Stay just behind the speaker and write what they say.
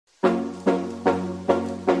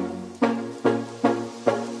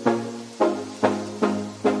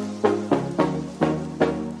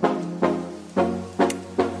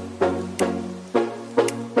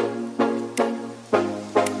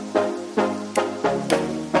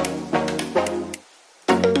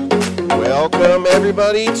Welcome,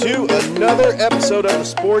 everybody, to another episode of the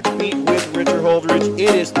Sports Beat with Richard Holdridge.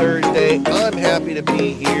 It is Thursday. I'm happy to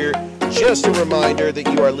be here. Just a reminder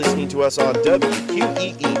that you are listening to us on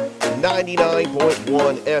WQEE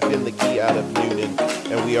 99.1 FM, the key out of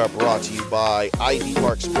Newnan. And we are brought to you by Ivy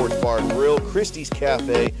Park Sports Bar and Grill, Christie's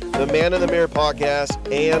Cafe, the Man in the Mirror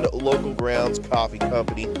Podcast, and Local Grounds Coffee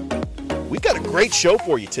Company. We've got a great show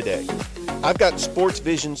for you today. I've got Sports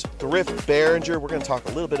Vision's Thrift Behringer. We're going to talk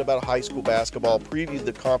a little bit about high school basketball, preview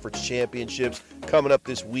the conference championships coming up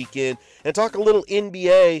this weekend, and talk a little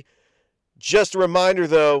NBA. Just a reminder,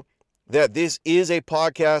 though, that this is a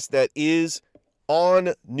podcast that is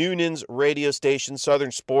on Newnan's radio station,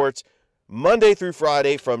 Southern Sports, Monday through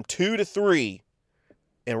Friday from 2 to 3,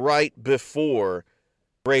 and right before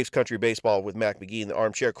Braves Country Baseball with Mac McGee and the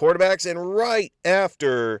Armchair Quarterbacks, and right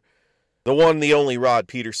after the one and the only Rod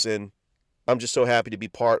Peterson. I'm just so happy to be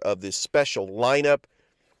part of this special lineup.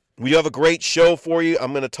 We have a great show for you.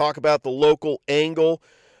 I'm going to talk about the local angle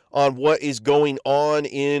on what is going on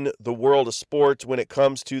in the world of sports when it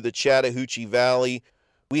comes to the Chattahoochee Valley.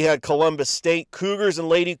 We had Columbus State Cougars and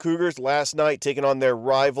Lady Cougars last night taking on their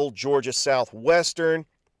rival Georgia Southwestern,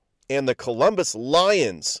 and the Columbus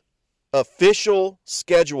Lions official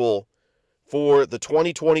schedule for the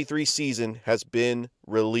 2023 season has been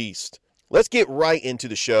released. Let's get right into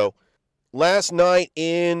the show. Last night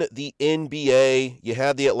in the NBA, you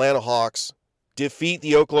had the Atlanta Hawks defeat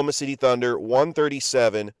the Oklahoma City Thunder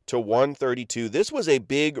 137-132. This was a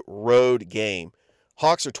big road game.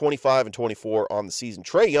 Hawks are 25-24 on the season.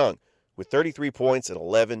 Trae Young with 33 points and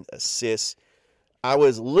 11 assists. I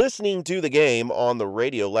was listening to the game on the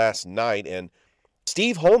radio last night, and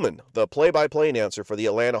Steve Holman, the play-by-play announcer for the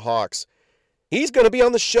Atlanta Hawks, he's going to be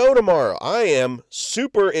on the show tomorrow. I am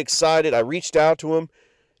super excited. I reached out to him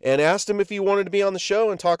and asked him if he wanted to be on the show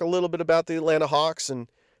and talk a little bit about the Atlanta Hawks and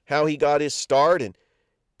how he got his start, and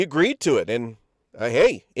he agreed to it. And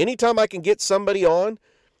hey, anytime I can get somebody on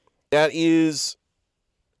that is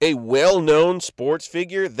a well-known sports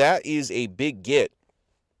figure, that is a big get.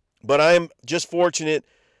 But I'm just fortunate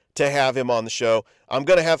to have him on the show. I'm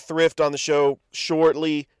going to have Thrift on the show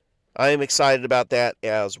shortly. I am excited about that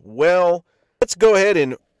as well. Let's go ahead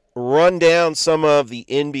and run down some of the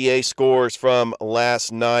NBA scores from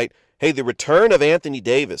last night. Hey, the return of Anthony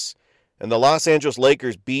Davis, and the Los Angeles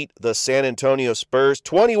Lakers beat the San Antonio Spurs,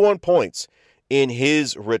 21 points in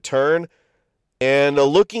his return. And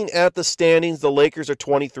looking at the standings, the Lakers are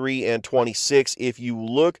 23-26. If you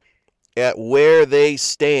look at where they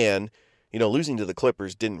stand, losing to the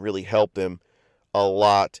Clippers didn't really help them a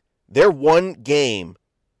lot. They're one game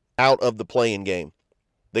out of the play-in game.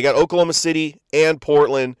 They got Oklahoma City and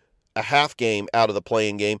Portland a half game out of the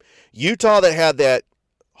play-in game. Utah, that had that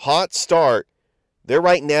hot start, they're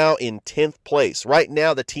right now in 10th place. Right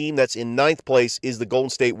now, the team that's in 9th place is the Golden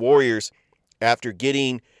State Warriors after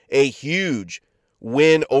getting a huge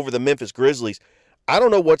win over the Memphis Grizzlies. I don't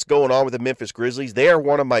know what's going on with the Memphis Grizzlies. They are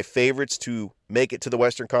one of my favorites to make it to the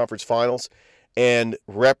Western Conference Finals and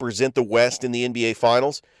represent the West in the NBA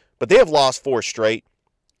Finals, but they have lost 4 straight.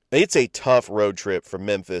 It's a tough road trip for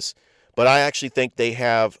Memphis, but I actually think they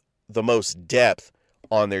have the most depth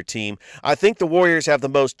on their team. I think the Warriors have the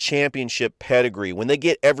most championship pedigree. When they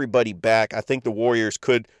get everybody back, I think the Warriors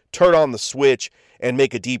could turn on the switch and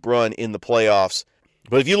make a deep run in the playoffs.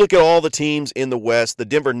 But if you look at all the teams in the West, the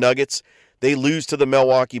Denver Nuggets, they lose to the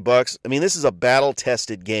Milwaukee Bucks. I mean, this is a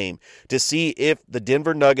battle-tested game to see if the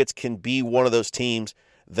Denver Nuggets can be one of those teams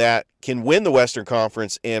that can win the Western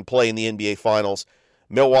Conference and play in the NBA Finals.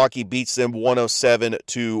 Milwaukee beats them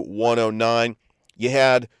 107-109. You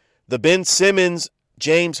had the Ben Simmons,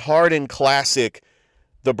 James Harden classic,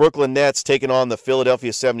 the Brooklyn Nets taking on the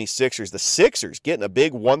Philadelphia 76ers. The Sixers getting a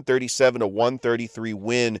big 137-133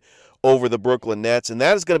 win over the Brooklyn Nets, and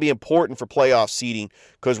that is going to be important for playoff seeding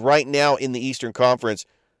because right now in the Eastern Conference,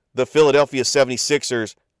 the Philadelphia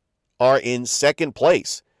 76ers are in second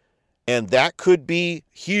place, and that could be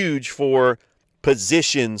huge for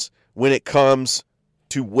positions when it comes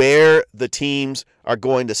to where the teams are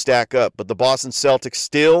going to stack up. But the Boston Celtics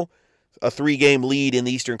still a 3-game lead in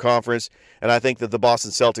the Eastern Conference, and I think that the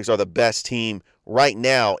Boston Celtics are the best team right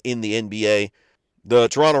now in the NBA. The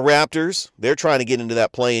Toronto Raptors, they're trying to get into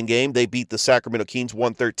that play-in game. They beat the Sacramento Kings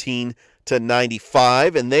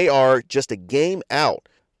 113-95, and they are just a game out.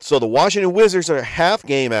 So the Washington Wizards are a half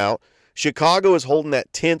game out. Chicago is holding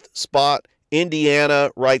that 10th spot.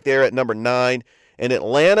 Indiana right there at number 9, and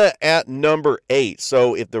Atlanta at number 8.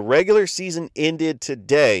 So if the regular season ended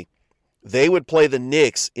today, they would play the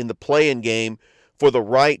Knicks in the play-in game for the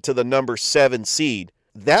right to the number 7 seed.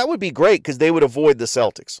 That would be great because they would avoid the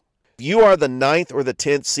Celtics. If you are the 9th or the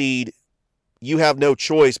 10th seed you have no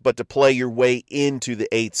choice but to play your way into the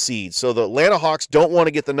 8th seed. So the Atlanta Hawks don't want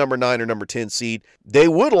to get the number 9 or number 10 seed. They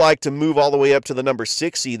would like to move all the way up to the number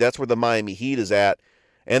 6 seed. That's where the Miami Heat is at.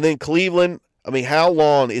 And then Cleveland, how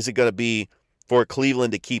long is it going to be for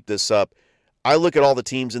Cleveland to keep this up? I look at all the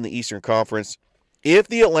teams in the Eastern Conference. If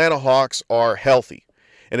the Atlanta Hawks are healthy,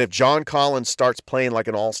 and if John Collins starts playing like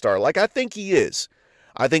an all-star, like I think he is,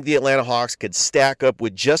 I think the Atlanta Hawks could stack up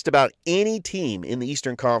with just about any team in the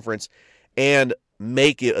Eastern Conference and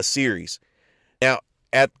make it a series. Now,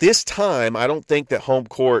 at this time, I don't think that home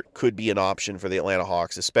court could be an option for the Atlanta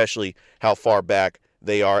Hawks, especially how far back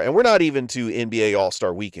they are. And we're not even to NBA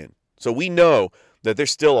All-Star Weekend. So we know that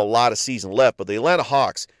there's still a lot of season left, but the Atlanta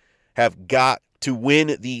Hawks have got to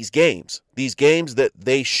win these games that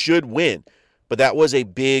they should win. But that was a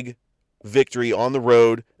big victory on the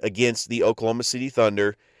road against the Oklahoma City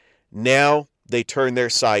Thunder. Now they turn their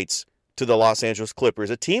sights to the Los Angeles Clippers,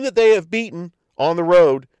 a team that they have beaten on the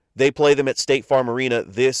road. They play them at State Farm Arena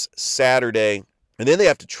this Saturday, and then they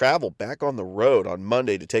have to travel back on the road on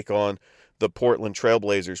Monday to take on the Portland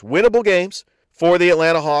Trailblazers. Winnable games for the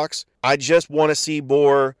Atlanta Hawks. I just want to see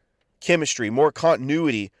more chemistry, more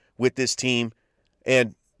continuity with this team,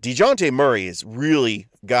 and DeJounte Murray has really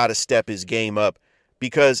got to step his game up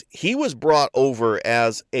because he was brought over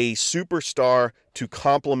as a superstar to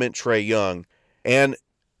complement Trae Young. And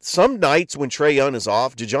some nights when Trae Young is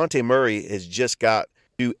off, DeJounte Murray has just got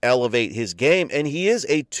to elevate his game. And he is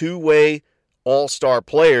a two-way all-star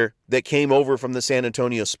player that came over from the San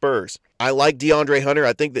Antonio Spurs. I like DeAndre Hunter.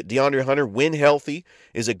 I think that DeAndre Hunter, when healthy,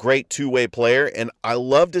 is a great two-way player. And I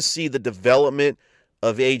love to see the development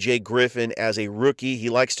of A.J. Griffin as a rookie. He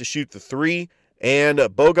likes to shoot the three. And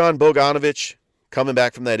Bojan Bogdanovic, coming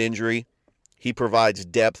back from that injury, he provides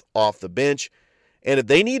depth off the bench. And if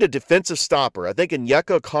they need a defensive stopper, I think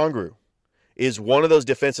Onyeka Okongwu is one of those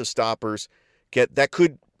defensive stoppers that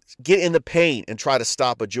could get in the paint and try to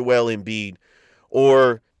stop a Joel Embiid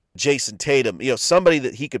or Jason Tatum. Somebody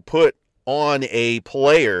that he could put on a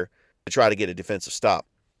player to try to get a defensive stop.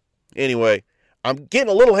 Anyway, I'm getting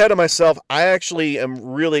a little ahead of myself. I actually am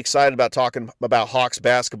really excited about talking about Hawks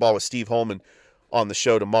basketball with Steve Holman on the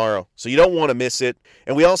show tomorrow, so you don't want to miss it.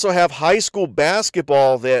 And we also have high school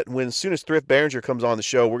basketball that as soon as Thrift Behringer comes on the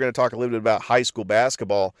show, we're going to talk a little bit about high school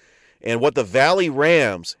basketball and what the Valley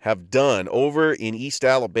Rams have done over in East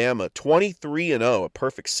Alabama. 23-0, a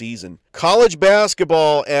perfect season. College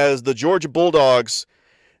basketball, as the Georgia Bulldogs,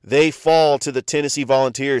 they fall to the Tennessee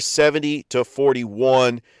Volunteers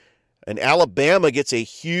 70-41. And Alabama gets a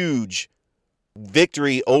huge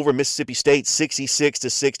victory over Mississippi State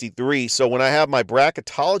 66-63. So when I have my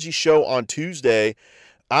bracketology show on Tuesday,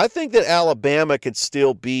 I think that Alabama could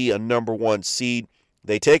still be a number one seed.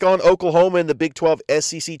 They take on Oklahoma in the Big 12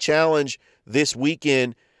 SEC Challenge this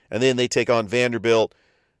weekend, and then they take on Vanderbilt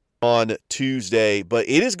on Tuesday. But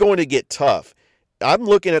it is going to get tough. I'm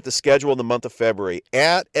looking at the schedule in the month of February.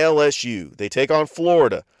 At LSU, they take on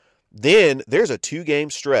Florida. Then there's a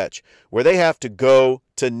 2-game stretch where they have to go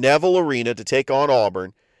to Neville Arena to take on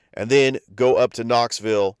Auburn and then go up to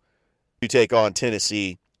Knoxville to take on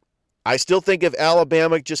Tennessee. I still think if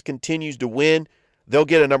Alabama just continues to win, they'll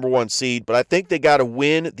get a number one seed, but I think they got to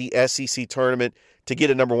win the SEC tournament to get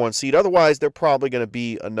a number one seed. Otherwise, they're probably going to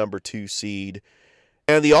be a number 2 seed.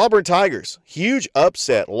 And the Auburn Tigers, huge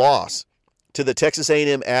upset loss to the Texas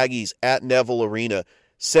A&M Aggies at Neville Arena,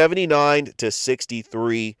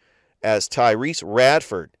 79-63. As Tyrese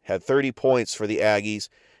Radford had 30 points for the Aggies.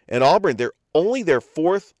 And Auburn, they're only their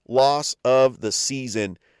 4th loss of the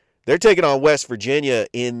season. They're taking on West Virginia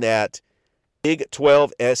in that Big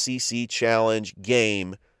 12 SEC Challenge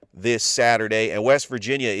game this Saturday. And West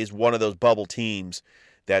Virginia is one of those bubble teams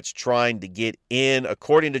that's trying to get in.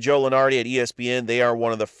 According to Joe Lunardi at ESPN, they are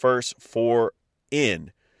one of the first 4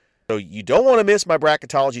 in. So you don't want to miss my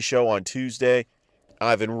bracketology show on Tuesday.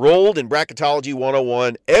 I've enrolled in Bracketology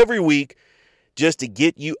 101 every week just to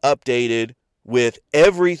get you updated with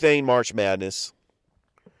everything March Madness.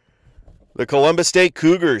 The Columbus State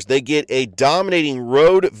Cougars, they get a dominating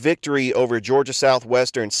road victory over Georgia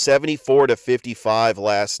Southwestern, 74-55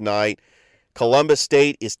 last night. Columbus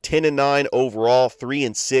State is 10-9 overall,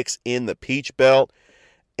 3-6 in the Peach Belt.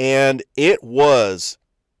 And it was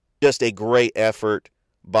just a great effort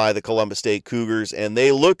by the Columbus State Cougars, and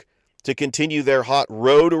they look to continue their hot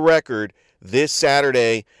road record this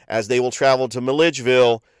Saturday as they will travel to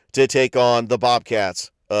Milledgeville to take on the Bobcats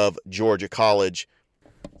of Georgia College.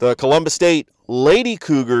 The Columbus State Lady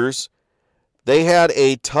Cougars, they had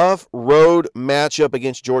a tough road matchup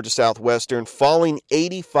against Georgia Southwestern, falling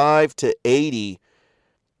 85-80.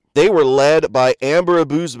 They were led by Amber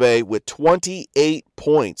Abuzbe with 28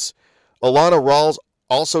 points. Alana Rawls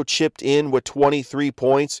also chipped in with 23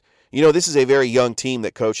 points. You know, this is a very young team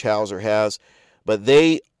that Coach Hauser has, but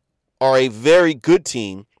they are a very good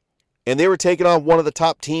team, and they were taking on one of the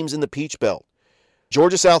top teams in the Peach Belt.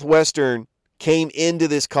 Georgia Southwestern came into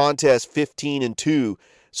this contest 15-2,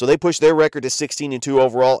 so they pushed their record to 16-2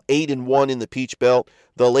 overall, 8-1 in the Peach Belt.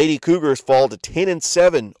 The Lady Cougars fall to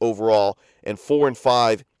 10-7 overall and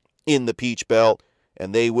 4-5 in the Peach Belt,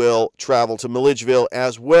 and they will travel to Milledgeville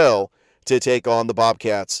as well to take on the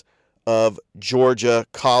Bobcats of Georgia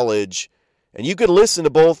College. And you can listen to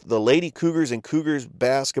both the Lady Cougars and Cougars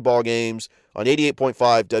basketball games on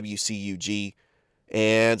 88.5 WCUG.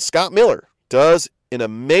 And Scott Miller does an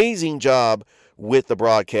amazing job with the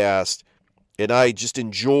broadcast, and I just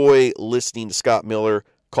enjoy listening to Scott Miller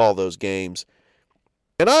call those games.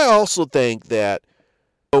 And I also think that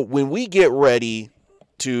when we get ready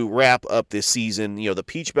to wrap up this season, you know, the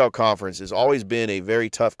Peach Belt Conference has always been a very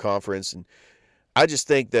tough conference, and I just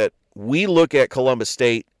think that we look at Columbus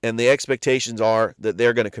State, and the expectations are that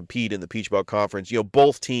they're going to compete in the Peach Belt Conference. You know,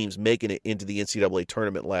 both teams making it into the NCAA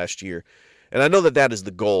tournament last year. And I know that that is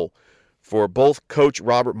the goal for both Coach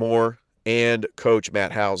Robert Moore and Coach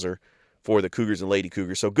Matt Hauser for the Cougars and Lady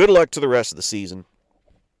Cougars. So good luck to the rest of the season.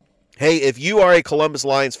 Hey, if you are a Columbus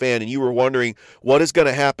Lions fan and you were wondering what is going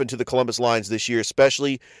to happen to the Columbus Lions this year,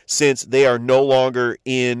 especially since they are no longer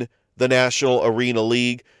in the National Arena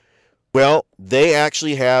League, well, they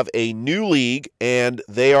actually have a new league, and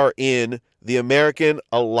they are in the American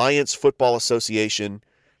Alliance Football Association,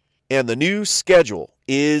 and the new schedule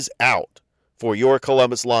is out for your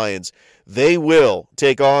Columbus Lions. They will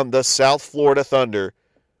take on the South Florida Thunder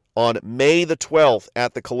on May the 12th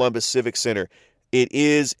at the Columbus Civic Center. It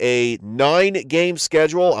is a 9-game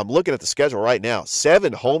schedule. I'm looking at the schedule right now.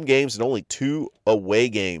 7 home games and only 2 away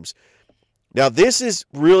games. Now, this is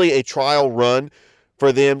really a trial run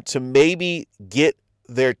for them to maybe get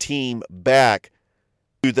their team back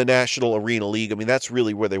to the National Arena League. I mean, that's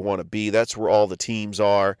really where they want to be. That's where all the teams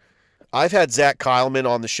are. I've had Zach Kyleman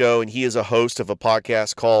on the show, and he is a host of a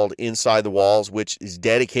podcast called Inside the Walls, which is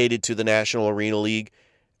dedicated to the National Arena League.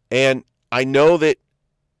 And I know that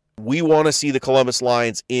we want to see the Columbus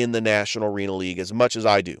Lions in the National Arena League as much as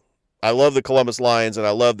I do. I love the Columbus Lions, and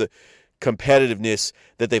I love the competitiveness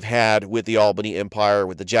that they've had with the Albany Empire,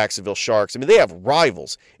 with the Jacksonville Sharks. I mean, they have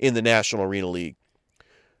rivals in the National Arena League.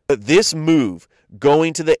 But this move,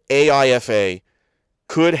 going to the AIFA,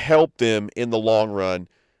 could help them in the long run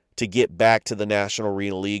to get back to the National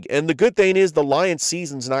Arena League. And the good thing is the Lions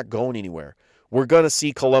season's not going anywhere. We're going to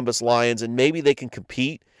see Columbus Lions, and maybe they can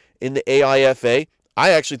compete in the AIFA.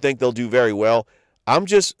 I actually think they'll do very well. I'm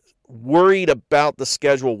just worried about the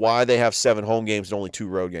schedule, why they have 7 home games and only 2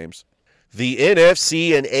 road games. The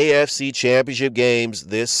NFC and AFC championship games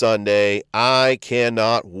this Sunday. I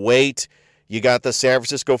cannot wait. You got the San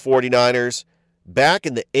Francisco 49ers back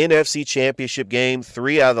in the NFC championship game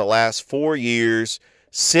 3 out of the last 4 years,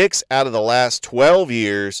 6 out of the last 12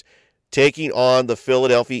 years, taking on the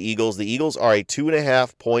Philadelphia Eagles. The Eagles are a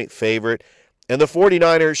 2.5-point favorite, and the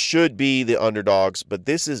 49ers should be the underdogs, but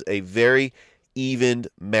this is a very evened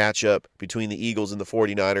matchup between the Eagles and the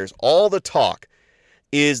 49ers. All the talk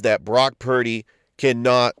is that Brock Purdy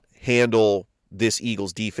cannot handle this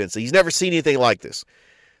Eagles defense. He's never seen anything like this.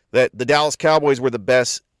 That the Dallas Cowboys were the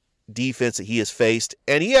best defense that he has faced,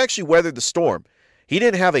 and he actually weathered the storm. He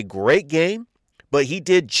didn't have a great game, but he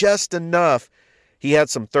did just enough. He had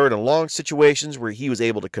some 3rd and long situations where he was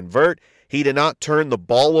able to convert. He did not turn the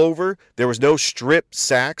ball over. There was no strip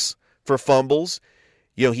sacks for fumbles.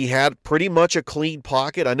 You know, he had pretty much a clean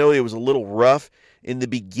pocket. I know it was a little rough in the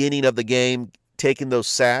beginning of the game, taking those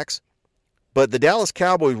sacks. But the Dallas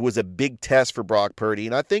Cowboys was a big test for Brock Purdy,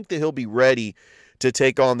 and I think that he'll be ready to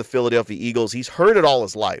take on the Philadelphia Eagles. He's heard it all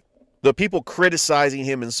his life. The people criticizing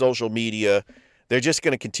him in social media, they're just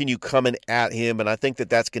going to continue coming at him, and I think that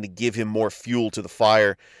that's going to give him more fuel to the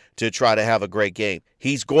fire to try to have a great game.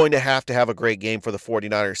 He's going to have a great game for the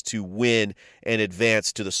 49ers to win and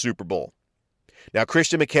advance to the Super Bowl. Now,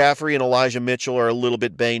 Christian McCaffrey and Elijah Mitchell are a little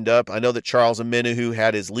bit banged up. I know that Charles Omenihu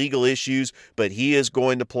had his legal issues, but he is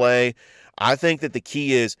going to play. I think that the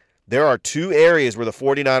key is there are 2 areas where the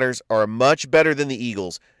 49ers are much better than the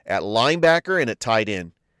Eagles, at linebacker and at tight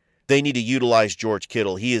end. They need to utilize George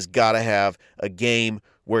Kittle. He has got to have a game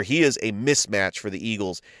where he is a mismatch for the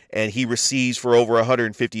Eagles, and he receives for over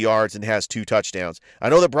 150 yards and has 2 touchdowns. I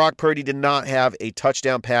know that Brock Purdy did not have a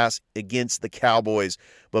touchdown pass against the Cowboys,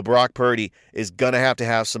 but Brock Purdy is going to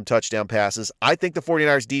have some touchdown passes. I think the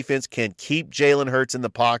 49ers defense can keep Jalen Hurts in the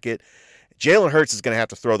pocket. Jalen Hurts is going to have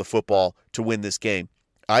to throw the football to win this game.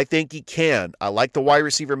 I think he can. I like the wide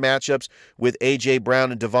receiver matchups with A.J.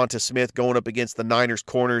 Brown and Devonta Smith going up against the Niners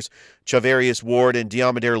corners, Charvarius Ward and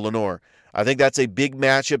Diomedere Lenore. I think that's a big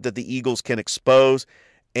matchup that the Eagles can expose.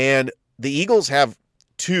 And the Eagles have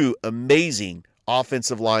two amazing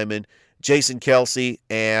offensive linemen, Jason Kelsey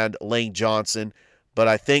and Lane Johnson. But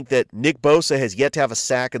I think that Nick Bosa has yet to have a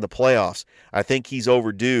sack in the playoffs. I think he's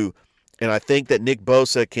overdue. And I think that Nick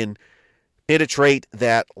Bosa can penetrate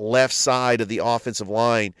that left side of the offensive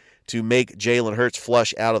line to make Jalen Hurts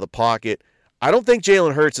flush out of the pocket. I don't think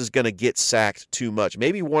Jalen Hurts is going to get sacked too much.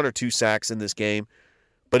 Maybe 1 or 2 sacks in this game.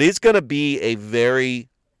 But it's going to be a very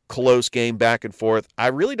close game back and forth. I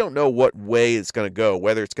really don't know what way it's going to go,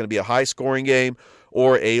 whether it's going to be a high-scoring game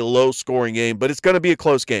or a low-scoring game. But it's going to be a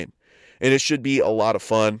close game. And it should be a lot of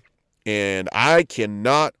fun. And I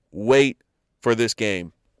cannot wait for this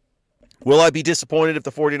game. Will I be disappointed if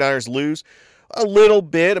the 49ers lose? A little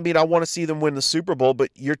bit. I mean, I want to see them win the Super Bowl,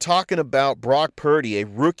 but you're talking about Brock Purdy, a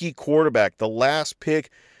rookie quarterback, the last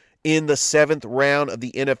pick in the 7th round of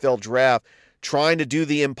the NFL draft, trying to do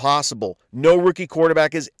the impossible. No rookie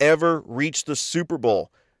quarterback has ever reached the Super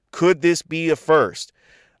Bowl. Could this be a first?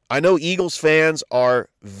 I know Eagles fans are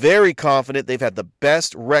very confident. They've had the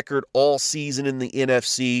best record all season in the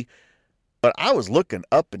NFC. But I was looking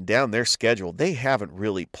up and down their schedule. They haven't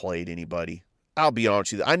really played anybody. I'll be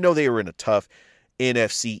honest with you. I know they were in a tough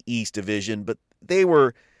NFC East division, but they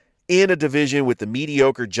were in a division with the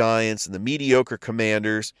mediocre Giants and the mediocre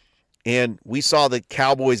Commanders. And we saw the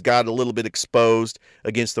Cowboys got a little bit exposed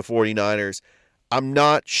against the 49ers. I'm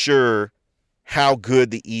not sure how good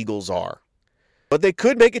the Eagles are. But they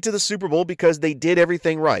could make it to the Super Bowl because they did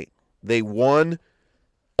everything right. They won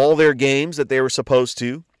all their games that they were supposed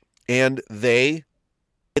to. And they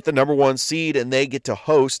get the number 1 seed, and they get to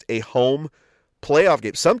host a home playoff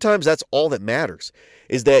game. Sometimes that's all that matters,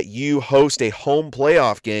 is that you host a home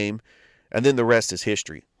playoff game, and then the rest is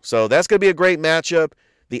history. So that's going to be a great matchup.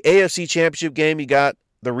 The AFC Championship game, you got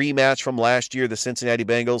the rematch from last year, the Cincinnati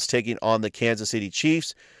Bengals taking on the Kansas City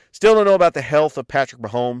Chiefs. Still don't know about the health of Patrick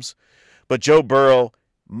Mahomes, but Joe Burrow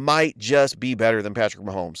might just be better than Patrick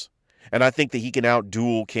Mahomes. And I think that he can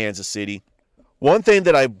outduel Kansas City. One thing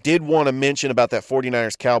that I did want to mention about that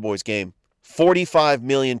 49ers-Cowboys game, 45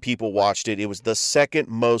 million people watched it. It was the second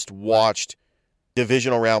most watched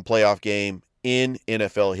divisional round playoff game in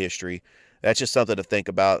NFL history. That's just something to think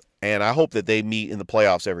about, and I hope that they meet in the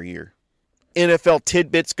playoffs every year. NFL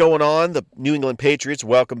tidbits going on. The New England Patriots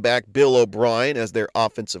welcome back Bill O'Brien as their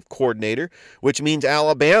offensive coordinator, which means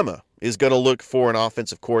Alabama is going to look for an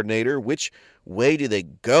offensive coordinator. Which way do they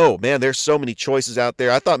go? Man, there's so many choices out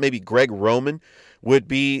there. I thought maybe Greg Roman would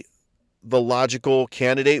be the logical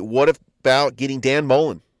candidate. What about getting Dan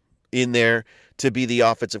Mullen in there to be the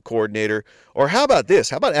offensive coordinator? Or how about this?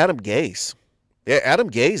 How about Adam Gase? Yeah, Adam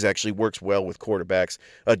Gase actually works well with quarterbacks.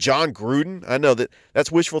 John Gruden, I know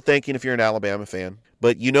that's wishful thinking if you're an Alabama fan.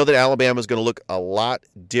 But you know that Alabama is going to look a lot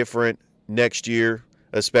different next year,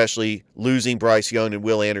 especially losing Bryce Young and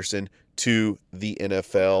Will Anderson to the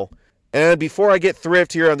NFL. And before I get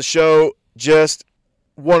thrift here on the show, just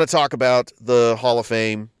want to talk about the Hall of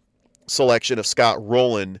Fame selection of Scott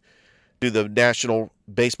Rowland to the National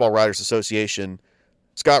Baseball Writers Association.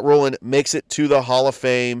 Scott Rowland makes it to the Hall of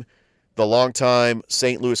Fame, the longtime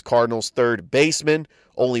St. Louis Cardinals third baseman.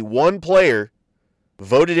 Only one player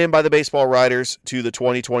voted in by the baseball writers to the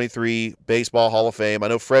 2023 Baseball Hall of Fame. I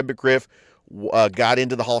know Fred McGriff got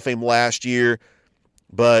into the Hall of Fame last year,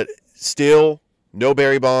 but still no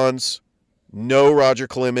Barry Bonds, no Roger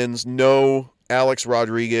Clemens, no Alex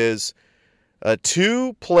Rodriguez.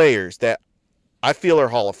 2 players that I feel are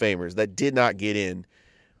Hall of Famers that did not get in.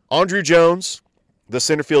 Andruw Jones, the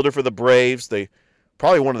center fielder for the Braves,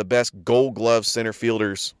 probably one of the best Gold Glove center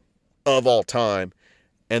fielders of all time.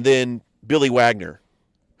 And then Billy Wagner,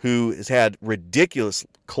 who has had ridiculous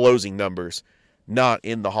closing numbers, not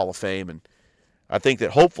in the Hall of Fame. And I think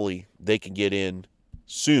that hopefully they can get in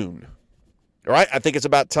soon. All right, I think it's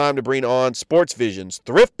about time to bring on Sports Vision's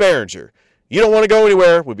Thrift Behringer. You don't want to go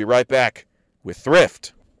anywhere. We'll be right back with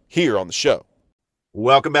Thrift here on the show.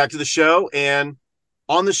 Welcome back to the show. And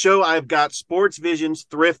on the show, I've got Sports Vision's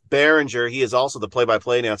Thrift Behringer. He is also the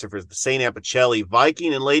play-by-play announcer for the St. Appicelli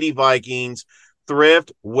Viking and Lady Vikings.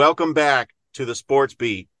 Thrift, welcome back to the Sports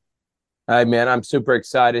Beat. Hi, man. I'm super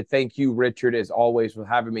excited. Thank you, Richard, as always, for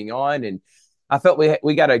having me on. And I felt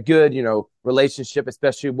we got a good, relationship,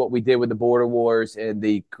 especially what we did with the Border Wars and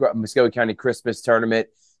the Muskogee County Christmas tournament.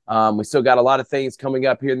 We still got a lot of things coming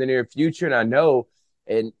up here in the near future. And I know,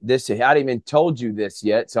 and this, I haven't even told you this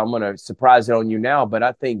yet, so I'm going to surprise it on you now. But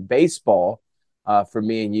I think baseball, for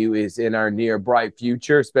me and you, is in our near bright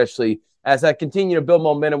future, especially as I continue to build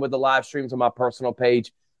momentum with the live streams on my personal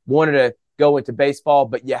page, wanted to go into baseball,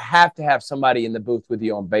 but you have to have somebody in the booth with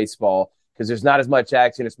you on baseball because there's not as much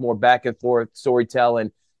action. It's more back and forth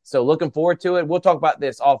storytelling. So looking forward to it. We'll talk about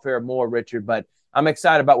this off air more, Richard, but I'm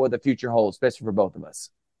excited about what the future holds, especially for both of us.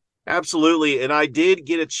 Absolutely. And I did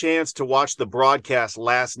get a chance to watch the broadcast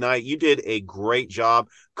last night. You did a great job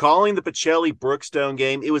calling the Pacelli Brookstone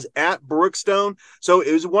game. It was at Brookstone. So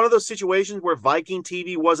it was one of those situations where Viking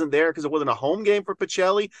TV wasn't there because it wasn't a home game for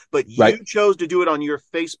Pacelli, but you chose to do it on your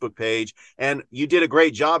Facebook page and you did a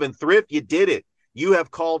great job. And Thrift, you did it. You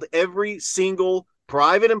have called every single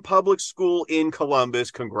private and public school in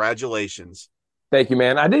Columbus. Congratulations. Thank you,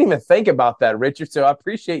 man. I didn't even think about that, Richard. So I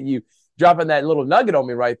appreciate you dropping that little nugget on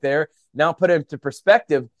me right there. Now put it into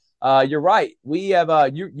perspective. You're right. We have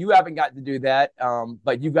you haven't got to do that,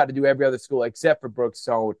 but you've got to do every other school except for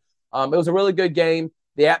Brookstone. It was a really good game.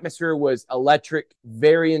 The atmosphere was electric,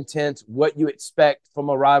 very intense. What you expect from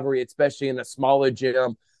a rivalry, especially in a smaller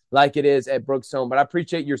gym like it is at Brookstone. But I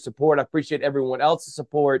appreciate your support. I appreciate everyone else's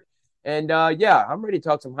support. And yeah, I'm ready to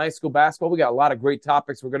talk some high school basketball. We got a lot of great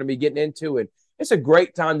topics we're going to be getting into, and it's a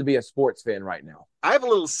great time to be a sports fan right now. I have a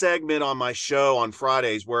little segment on my show on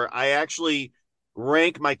Fridays where I actually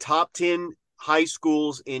rank my top 10 high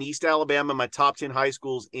schools in East Alabama, my top 10 high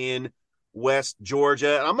schools in West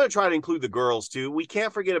Georgia. And I'm going to try to include the girls too. We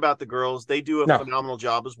can't forget about the girls. They do a phenomenal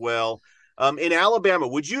job as well. In Alabama,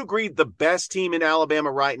 would you agree the best team in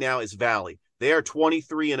Alabama right now is Valley? They are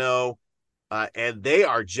 23-0. And they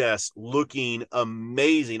are just looking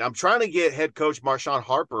amazing. I'm trying to get head coach Marshawn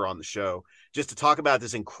Harper on the show just to talk about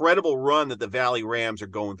this incredible run that the Valley Rams are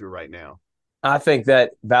going through right now. I think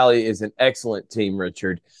that Valley is an excellent team,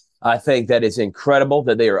 Richard. I think that it's incredible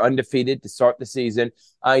that they are undefeated to start the season.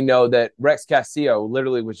 I know that Rex Castillo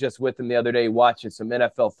literally was just with them the other day watching some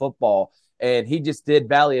NFL football, and he just did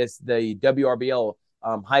Valley as the WRBL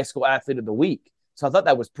High School Athlete of the Week. So I thought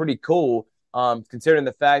that was pretty cool. Considering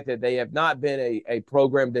the fact that they have not been a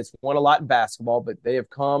program that's won a lot in basketball, but they have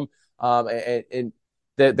come and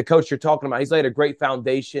the coach you're talking about, he's laid a great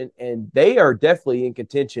foundation, and they are definitely in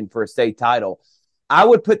contention for a state title. I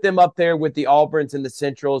would put them up there with the Auburns and the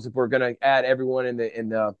Centrals if we're going to add everyone in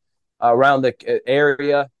the around the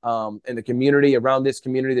area, in the community, around this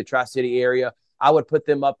community, the Tri-City area. I would put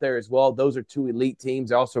them up there as well. Those are two elite teams.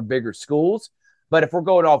 They're also bigger schools. But if we're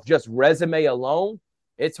going off just resume alone,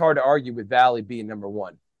 it's hard to argue with Valley being number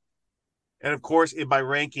one. And, of course, in my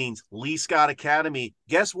rankings, Lee Scott Academy,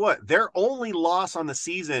 guess what? Their only loss on the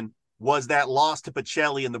season was that loss to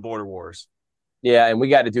Pacelli in the Border Wars. Yeah, and we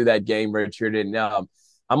got to do that game, Richard. And I'm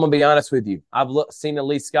going to be honest with you. I've seen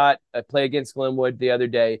Lee Scott play against Glenwood the other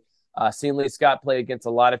day. Seen Lee Scott play against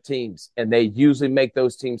a lot of teams, and they usually make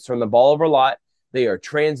those teams turn the ball over a lot. They are a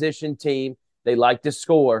transition team. They like to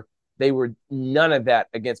score. They were none of that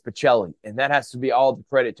against Pacelli, and that has to be all the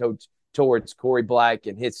credit towards Corey Black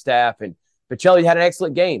and his staff. And Pacelli had an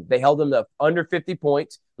excellent game. They held them to under 50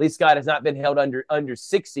 points. Lee Scott has not been held under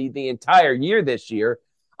 60 the entire year this year,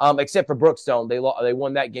 except for Brookstone. They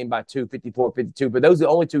won that game by 54-52. But those are the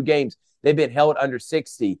only two games they've been held under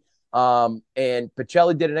 60. And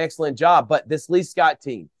Pacelli did an excellent job. But this Lee Scott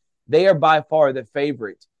team, they are by far the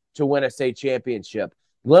favorite to win a state championship.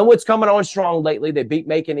 Glenwood's coming on strong lately. They beat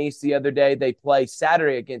Macon East the other day. They play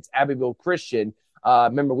Saturday against Abbeville Christian.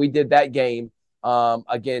 Remember, we did that game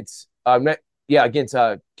against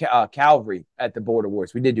Calvary at the Border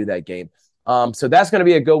Wars. We did do that game. So that's going to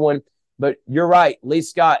be a good one. But you're right. Lee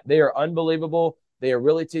Scott, they are unbelievable. They are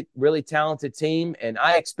really talented team, and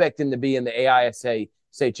I expect them to be in the AISA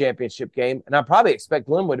state championship game, and I probably expect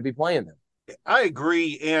Glenwood to be playing them. I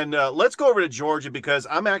agree. And let's go over to Georgia because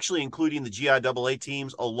I'm actually including the GIAA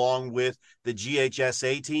teams along with the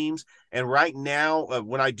GHSA teams. And right now,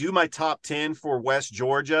 when I do my top 10 for West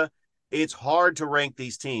Georgia, it's hard to rank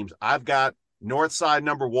these teams. I've got Northside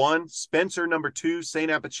number 1, Spencer number 2,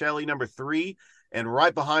 St. Apicelli number 3, and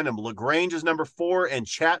right behind them, LaGrange is number 4, and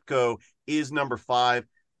Chatco is number 5.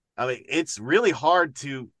 I mean, it's really hard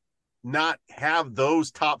to not have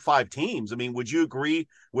those top 5 teams. I mean, would you agree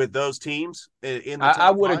with those teams in the top I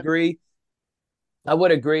would 5? agree. I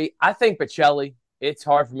would agree. I think Pacelli, it's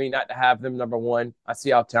hard for me not to have them number 1. I see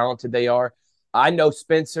how talented they are. I know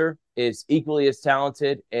Spencer is equally as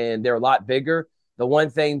talented, and they're a lot bigger. The one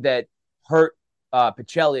thing that hurt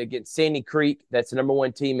Pacelli against Sandy Creek, that's the number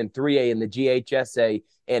 1 team in 3A in the GHSA,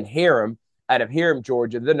 and Hiram, out of Hiram,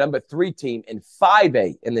 Georgia, the number 3 team in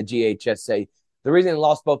 5A in the GHSA. The reason they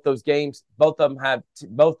lost both those games, both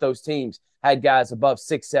those teams had guys above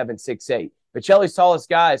 6'7", 6'8". Pacelli's tallest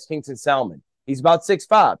guy is Kingston Salmon. He's about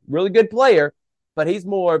 6'5", really good player, but he's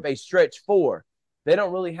more of a stretch 4. they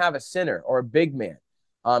don't really have a center or a big man.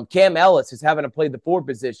 Cam Ellis is having to play the 4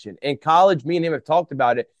 position. In college, me and him have talked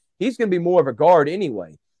about it. He's going to be more of a guard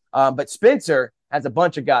anyway. But Spencer has a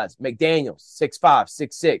bunch of guys. McDaniels, 6'5",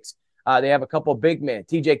 6'6". They have a couple of big men.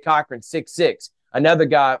 T.J. Cochran, 6'6". Another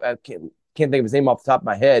guy, can't think of his name off the top of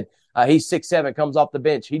my head. He's 6'7", comes off the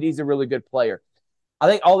bench. He's a really good player. I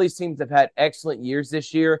think all these teams have had excellent years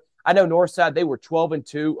this year. I know Northside, they were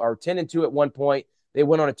 12-2 or 10-2 at one point. They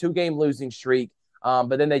went on a 2-game losing streak,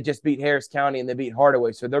 but then they just beat Harris County and they beat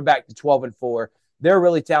Hardaway. So they're back to 12-4. They're a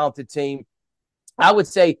really talented team. I would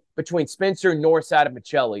say between Spencer, Northside, and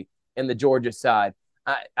Pacelli and the Georgia side,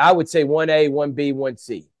 I would say 1A, 1B,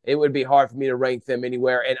 1C. It would be hard for me to rank them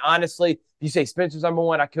anywhere. And honestly, if you say Spencer's number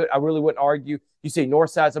 1, I really wouldn't argue. You say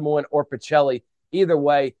Northside's number 1 or Pacelli. Either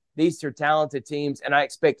way, these are talented teams, and I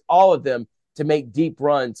expect all of them to make deep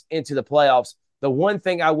runs into the playoffs. The one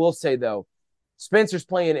thing I will say, though, Spencer's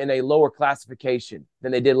playing in a lower classification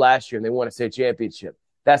than they did last year, and they won a state championship.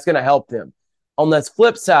 That's going to help them. On the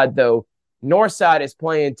flip side, though, Northside is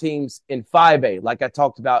playing teams in 5A, like I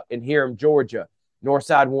talked about in Hiram, Georgia,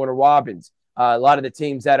 Northside, Warner Robins, a lot of the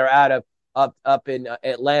teams that are out of up in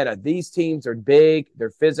Atlanta. These teams are big. They're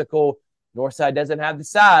physical. Northside doesn't have the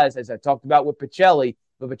size, as I talked about with Pacelli,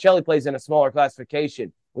 but Pacelli plays in a smaller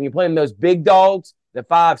classification. When you're playing those big dogs, the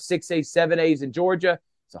 5, 6A, 7As in Georgia,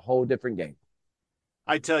 it's a whole different game.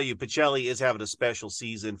 I tell you, Pacelli is having a special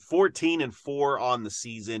season, 14-4 on the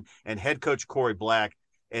season, and head coach Corey Black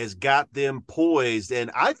has got them poised. And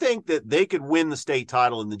I think that they could win the state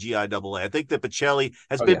title in the GIAA. I think that Pacelli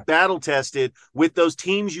has been battle-tested with those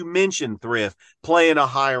teams you mentioned, Thrift, playing a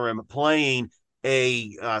Hiram, playing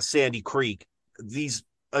a Sandy Creek, these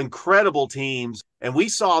incredible teams. And we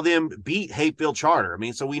saw them beat Hapeville Charter. I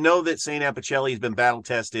mean, so we know that St. Anne Pacelli has been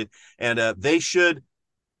battle-tested, and they should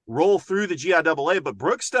roll through the GIAA. But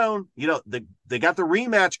Brookstone, they got the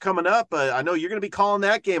rematch coming up. I know you're going to be calling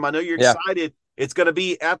that game. I know you're excited. It's going to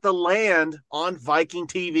be at the Land on Viking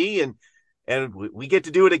TV, and we get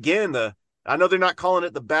to do it again. I know they're not calling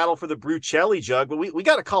it the Battle for the Brucelli Jug, but we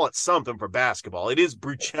got to call it something for basketball. It is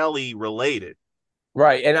Brucelli related.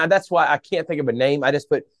 Right, and that's why I can't think of a name. I just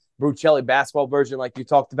put Brucelli basketball version like you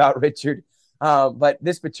talked about, Richard. But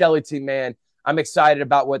this Pacelli team, man, I'm excited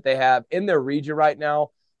about what they have in their region right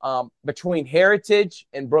now. Between Heritage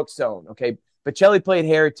and Brookstone, okay? Pacelli played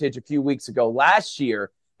Heritage a few weeks ago. Last year,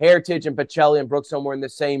 Heritage and Pacelli and Brookstone were in the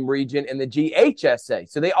same region in the GHSA.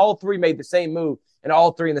 So they all three made the same move and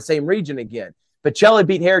all three in the same region again. Pacelli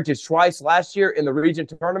beat Heritage twice last year in the region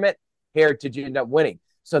tournament. Heritage ended up winning.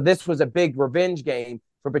 So this was a big revenge game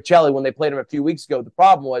for Pacelli when they played him a few weeks ago. The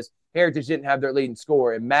problem was Heritage didn't have their leading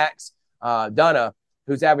scorer. And Max Dunna,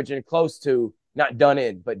 who's averaging close to, not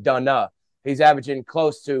Dunn-in, but Dunna, he's averaging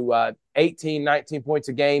close to 18, 19 points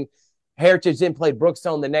a game. Heritage then played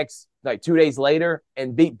Brookstone the next, 2 days later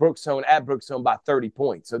and beat Brookstone at Brookstone by 30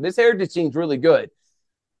 points. So this Heritage team's really good.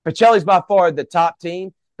 Pacelli's by far the top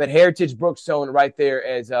team, but Heritage, Brookstone right there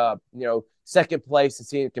as, second place and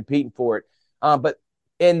seeing competing for it. But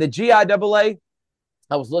in the GIAA,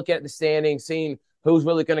 I was looking at the standings, seeing who's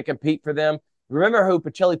really going to compete for them. Remember who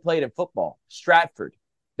Pacelli played in football? Stratford.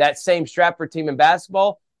 That same Stratford team in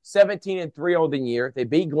basketball, 17-3 on the year. They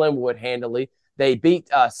beat Glenwood handily. They beat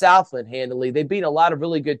Southland handily. They beat a lot of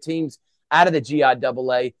really good teams out of the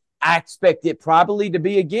GIAA. I expect it probably to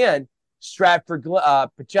be, again, Stratford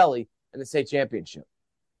Pacelli in the state championship.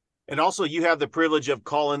 And also, you have the privilege of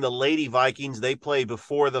calling the Lady Vikings. They play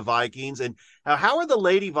before the Vikings. And how are the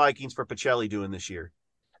Lady Vikings for Pacelli doing this year?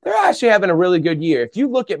 They're actually having a really good year. If you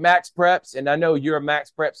look at Max Preps, and I know you're a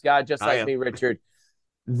Max Preps guy just like me, Richard,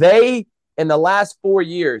 they, in the last 4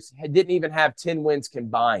 years, didn't even have 10 wins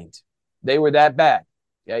combined. They were that bad.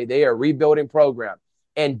 Okay? They are a rebuilding program.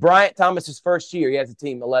 And Bryant Thomas's first year, he has a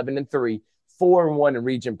team 11-3, 4-1 in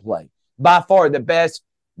region play. By far the best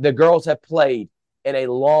the girls have played in a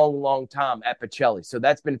long, long time at Pacelli. So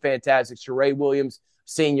that's been fantastic. Sheree Williams,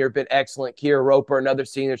 senior, been excellent. Kira Roper, another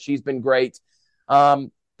senior, she's been great.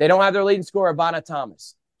 They don't have their leading scorer, Ivana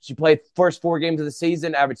Thomas. She played first 4 games of the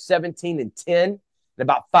season, averaged 17 and 10, and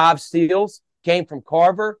about 5 steals. Came from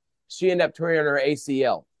Carver. She ended up tearing her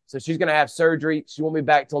ACL. So she's going to have surgery. She won't be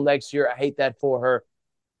back till next year. I hate that for her.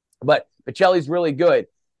 But Pacelli's really good.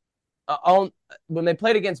 When they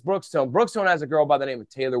played against Brookstone, Brookstone has a girl by the name of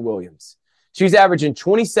Taylor Williams. She's averaging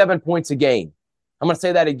 27 points a game. I'm going to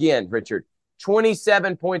say that again, Richard.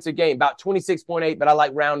 27 points a game, about 26.8, but I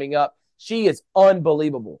like rounding up. She is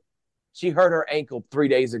unbelievable. She hurt her ankle 3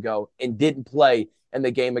 days ago and didn't play in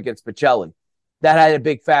the game against Pacelli. that had a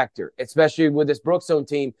big factor, especially with this Brookstone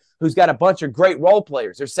team who's got a bunch of great role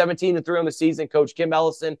players. They're 17-3 on the season. Coach Kim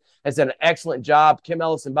Ellison has done an excellent job. Kim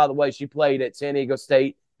Ellison, by the way, she played at San Diego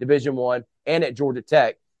State Division I and at Georgia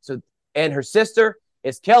Tech. And her sister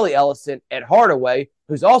is Kelly Ellison at Hardaway,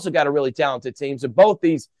 who's also got a really talented team. So both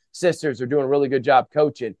these sisters are doing a really good job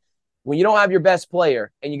coaching. When you don't have your best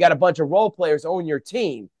player and you got a bunch of role players on your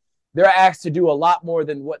team, they're asked to do a lot more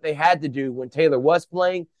than what they had to do when Taylor was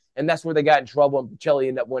playing. And that's where they got in trouble. And Pacelli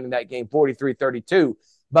ended up winning that game 43-32.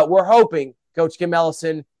 But we're hoping Coach Kim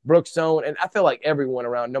Ellison, Brookstone, and I feel like everyone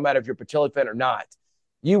around, no matter if you're a Pacelli fan or not,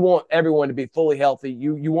 you want everyone to be fully healthy.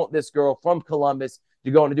 You want this girl from Columbus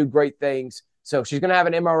to go on to do great things. So she's going to have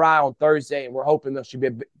an MRI on Thursday, and we're hoping that she'll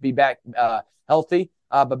be back healthy.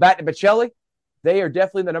 But back to Pacelli, they are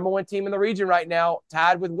definitely the number one team in the region right now,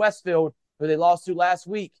 tied with Westfield, who they lost to last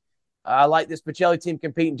week. I like this Pacelli team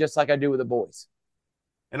competing just like I do with the boys.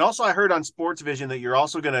 And also, I heard on Sports Vision that you're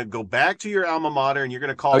also going to go back to your alma mater and you're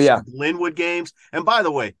going to call some Glenwood games. And by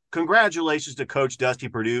the way, congratulations to Coach Dusty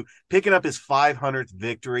Perdue picking up his 500th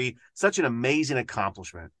victory. Such an amazing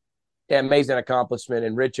accomplishment. Yeah, amazing accomplishment.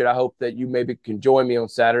 And Richard, I hope that you maybe can join me on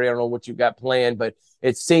Saturday. I don't know what you've got planned, but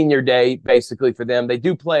it's senior day basically for them. They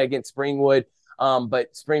do play against Springwood,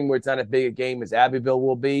 but Springwood's not as big a game as Abbeville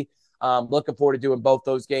will be. Looking forward to doing both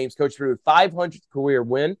those games. Coach Perdue, 500th career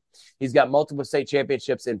win. He's got multiple state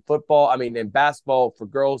championships in in basketball for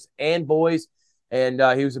girls and boys. And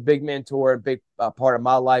he was a big mentor, a big part of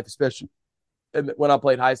my life, especially when I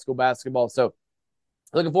played high school basketball. So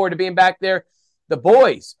looking forward to being back there. The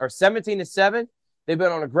boys are 17-7. They've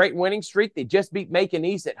been on a great winning streak. They just beat Macon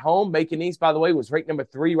East at home. Macon East, by the way, was ranked number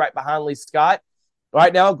 3 right behind Lee Scott.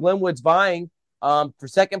 Right now, Glenwood's vying for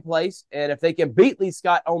second place. And if they can beat Lee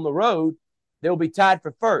Scott on the road, they'll be tied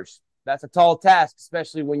for first. That's a tall task,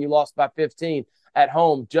 especially when you lost by 15 at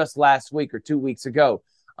home just last week or 2 weeks ago.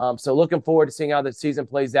 So looking forward to seeing how the season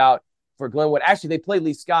plays out for Glenwood. Actually, they play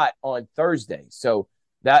Lee Scott on Thursday. So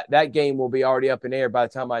that game will be already up in air by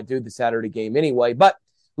the time I do the Saturday game anyway. But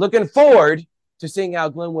looking forward to seeing how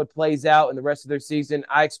Glenwood plays out in the rest of their season.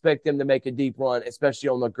 I expect them to make a deep run, especially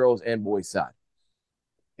on the girls and boys side.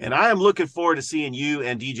 And I am looking forward to seeing you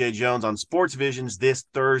and DJ Jones on Sports Visions this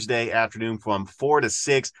Thursday afternoon from 4 to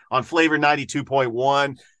 6 on Flavor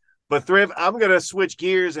 92.1. But Thrift, I'm going to switch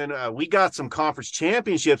gears, and we got some conference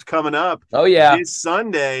championships coming up. Oh, yeah. This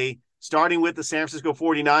Sunday, starting with the San Francisco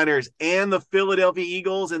 49ers and the Philadelphia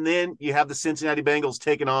Eagles, and then you have the Cincinnati Bengals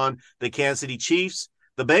taking on the Kansas City Chiefs.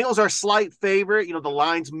 The Bengals are slight favorite. You know, the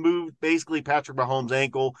line's moved basically Patrick Mahomes'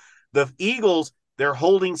 ankle. The Eagles, they're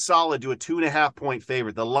holding solid to a 2.5-point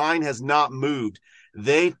favorite. The line has not moved.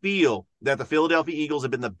 They feel that the Philadelphia Eagles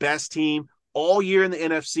have been the best team all year in the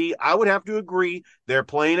NFC. I would have to agree. They're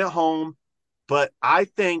playing at home, but I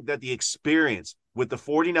think that the experience with the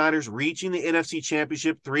 49ers reaching the NFC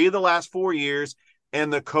Championship 3 of the last 4 years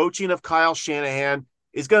and the coaching of Kyle Shanahan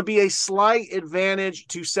is going to be a slight advantage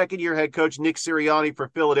to second-year head coach Nick Sirianni for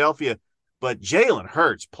Philadelphia. But Jalen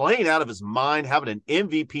Hurts playing out of his mind, having an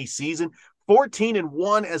MVP season,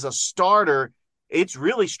 14-1 as a starter. It's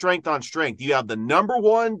really strength on strength. You have the number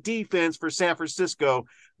one defense for San Francisco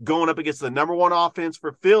going up against the number one offense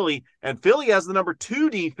for Philly, and Philly has the number 2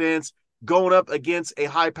 defense going up against a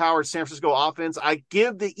high-powered San Francisco offense. I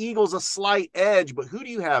give the Eagles a slight edge, but who do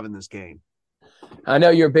you have in this game? I know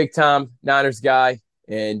you're a big-time Niners guy,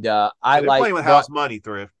 and they're playing with house money,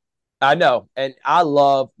 Thrift. I know, and I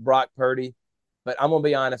love Brock Purdy, but I'm going to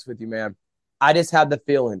be honest with you, man. I just have the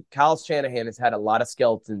feeling Kyle Shanahan has had a lot of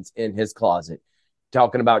skeletons in his closet.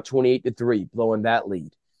 Talking about 28-3, blowing that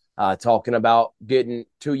lead. Talking about getting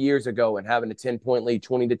 2 years ago and having a 10-point lead,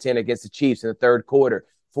 20-10 against the Chiefs in the third quarter.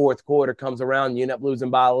 Fourth quarter comes around, you end up losing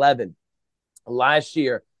by 11. Last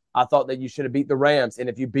year, I thought that you should have beat the Rams. And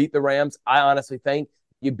if you beat the Rams, I honestly think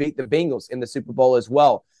you beat the Bengals in the Super Bowl as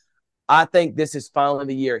well. I think this is finally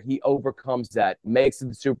the year he overcomes that, makes it to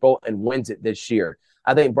the Super Bowl, and wins it this year.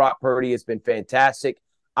 I think Brock Purdy has been fantastic.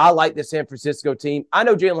 I like the San Francisco team. I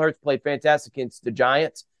know Jalen Hurts played fantastic against the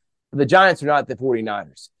Giants, but the Giants are not the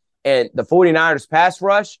 49ers. And the 49ers pass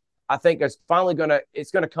rush, I think is finally going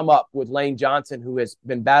to come up with Lane Johnson, who has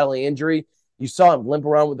been battling injury. You saw him limp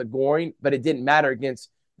around with a groin, but it didn't matter against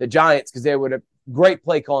the Giants because they were a great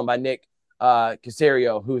play calling by Nick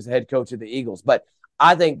Caserio, who is the head coach of the Eagles. But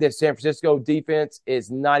I think this San Francisco defense is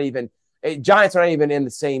not even – Giants are not even in the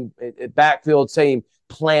same backfield, same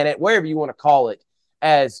planet, wherever you want to call it,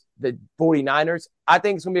 as the 49ers. I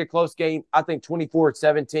think it's going to be a close game. I think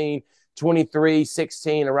 24-17,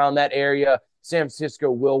 23-16, around that area, San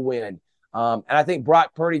Francisco will win. And I think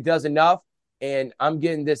Brock Purdy does enough, and I'm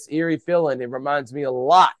getting this eerie feeling. It reminds me a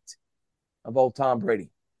lot of old Tom Brady.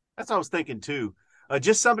 That's what I was thinking too.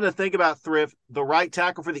 Just something to think about, Thrift. The right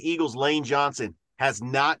tackle for the Eagles, Lane Johnson, has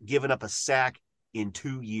not given up a sack in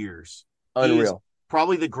 2 years. He is Unreal.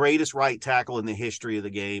 probably the greatest right tackle in the history of the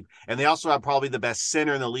game. And they also have probably the best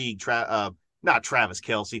center in the league, not Travis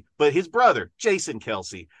Kelce, but his brother, Jason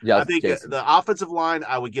Kelce. Yeah, I think Jason. the offensive line,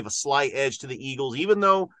 I would give a slight edge to the Eagles, even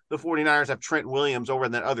though the 49ers have Trent Williams over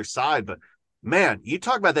on that other side. But, man, you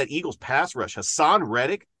talk about that Eagles pass rush. Hassan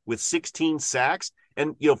Reddick with 16 sacks.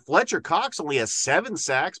 And, Fletcher Cox only has 7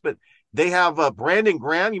 sacks, but they have Brandon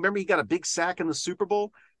Graham. You remember he got a big sack in the Super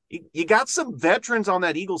Bowl? You got some veterans on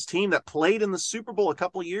that Eagles team that played in the Super Bowl a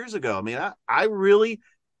couple of years ago. I mean, I really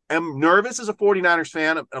am nervous as a 49ers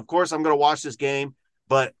fan. Of course, I'm going to watch this game,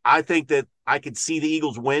 but I think that I could see the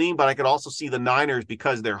Eagles winning, but I could also see the Niners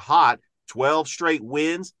because they're hot. 12 straight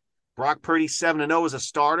wins. Brock Purdy 7-0 as a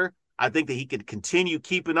starter. I think that he could continue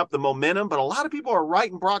keeping up the momentum, but a lot of people are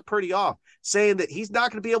writing Brock Purdy off, saying that he's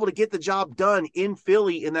not going to be able to get the job done in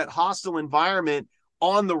Philly in that hostile environment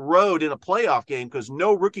on the road in a playoff game because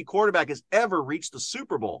no rookie quarterback has ever reached the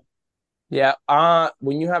Super Bowl. Yeah,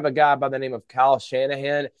 when you have a guy by the name of Kyle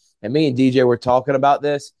Shanahan, and me and DJ were talking about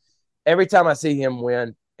this, every time I see him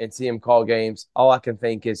win and see him call games, all I can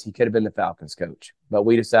think is he could have been the Falcons coach, but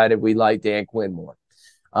we decided we like Dan Quinn more.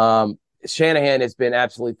 Shanahan has been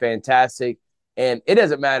absolutely fantastic, and it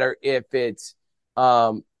doesn't matter if it's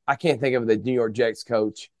I can't think of the New York Jets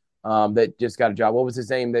coach that just got a job. What was his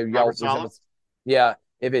name? Yeah,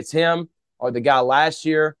 if it's him or the guy last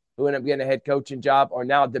year who ended up getting a head coaching job, or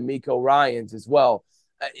now DeMeco Ryans as well.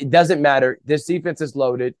 It doesn't matter. This defense is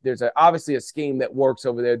loaded. There's obviously a scheme that works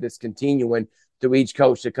over there that's continuing through each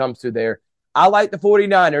coach that comes through there. I like the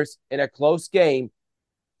 49ers in a close game,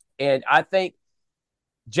 and I think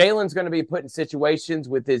Jalen's going to be put in situations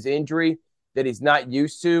with his injury that he's not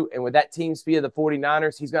used to. And with that team speed of the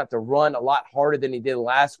 49ers, he's got to run a lot harder than he did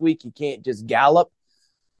last week. He can't just gallop.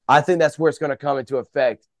 I think that's where it's going to come into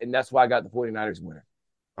effect, and that's why I got the 49ers winner.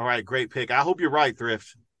 All right, great pick. I hope you're right,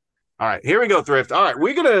 Thrift. All right, here we go, Thrift. All right,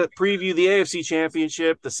 we're going to preview the AFC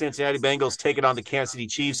Championship. The Cincinnati Bengals taking on the Kansas City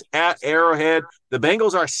Chiefs at Arrowhead. The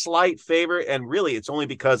Bengals are a slight favorite, and really it's only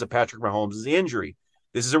because of Patrick Mahomes' injury.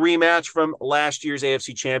 This is a rematch from last year's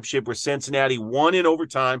AFC Championship where Cincinnati won in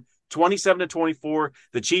overtime, 27-24.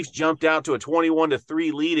 The Chiefs jumped out to a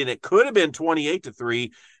 21-3 lead, and it could have been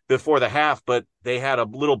 28-3 before the half, but they had a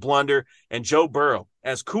little blunder. And Joe Burrow,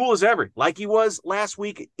 as cool as ever, like he was last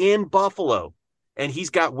week in Buffalo, and he's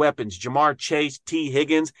got weapons, Jamar Chase, T.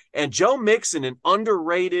 Higgins, and Joe Mixon, an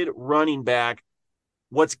underrated running back.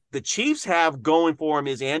 What the Chiefs have going for him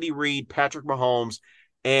is Andy Reid, Patrick Mahomes,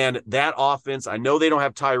 and that offense. I know they don't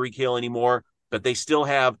have Tyreek Hill anymore, but they still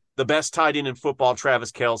have the best tight end in football,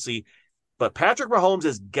 Travis Kelce. But Patrick Mahomes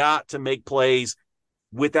has got to make plays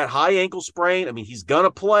with that high ankle sprain. I mean, he's going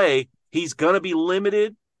to play. He's going to be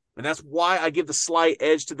limited, and that's why I give the slight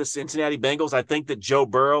edge to the Cincinnati Bengals. I think that Joe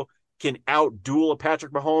Burrow can outduel a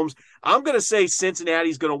Patrick Mahomes. I'm going to say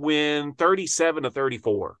Cincinnati's going to win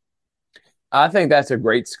 37-34. I think that's a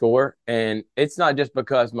great score, and it's not just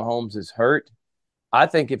because Mahomes is hurt. I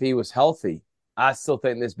think if he was healthy, I still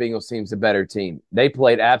think this Bengals team's a better team. They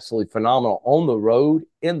played absolutely phenomenal on the road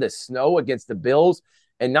in the snow against the Bills,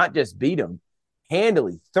 and not just beat them,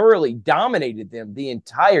 handily, thoroughly dominated them the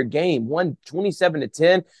entire game, won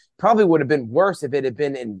 27-10. Probably would have been worse if it had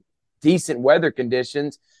been in decent weather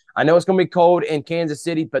conditions. I know it's going to be cold in Kansas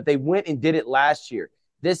City, but they went and did it last year.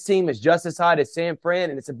 This team is just as hot as San Fran,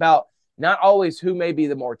 and it's about not always who may be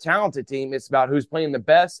the more talented team. It's about who's playing the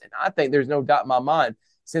best, and I think there's no doubt in my mind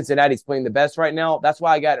Cincinnati's playing the best right now. That's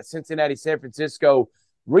why I got a Cincinnati-San Francisco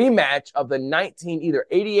rematch of the either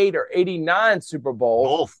 88 or 89 Super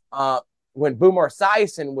Bowl when Boomer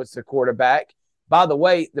Esiason was the quarterback. By the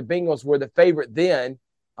way, the Bengals were the favorite then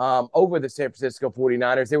over the San Francisco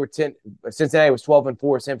 49ers. They were 10. Cincinnati was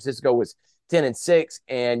 12-4. San Francisco was 10-6,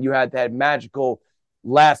 and you had that magical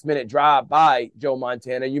last-minute drive by Joe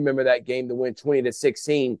Montana. You remember that game to win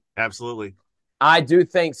 20-16. Absolutely. I do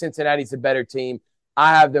think Cincinnati's a better team.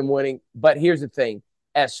 I have them winning. But here's the thing.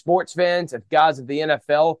 As sports fans, as guys of the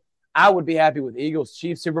NFL, I would be happy with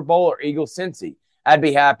Eagles-Chiefs Super Bowl or Eagles-Cincy. I'd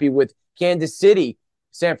be happy with Kansas City,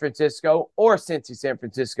 San Francisco, or Cincy, San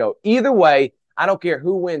Francisco. Either way, I don't care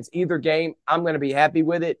who wins either game. I'm going to be happy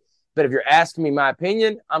with it. But if you're asking me my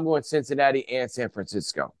opinion, I'm going Cincinnati and San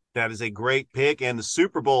Francisco. That is a great pick. And the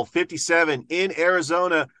Super Bowl 57 in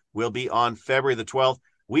Arizona will be on February the 12th.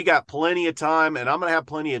 We got plenty of time, and I'm going to have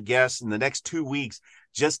plenty of guests in the next 2 weeks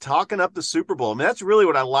just talking up the Super Bowl. I mean, that's really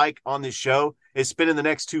what I like on this show is spending the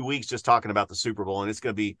next 2 weeks just talking about the Super Bowl, and it's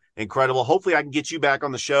going to be incredible. Hopefully I can get you back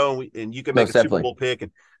on the show, and you can make Most a Super definitely. Bowl pick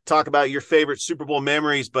and talk about your favorite Super Bowl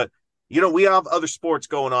memories. But, we have other sports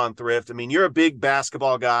going on, Thrift. I mean, you're a big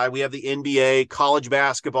basketball guy. We have the NBA, college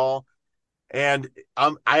basketball, and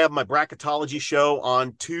I have my bracketology show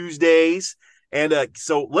on Tuesdays. And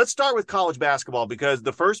so let's start with college basketball, because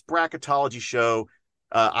the first bracketology show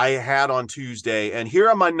I had on Tuesday, and here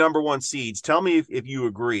are my number one seeds. Tell me if you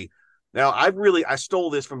agree. Now, I stole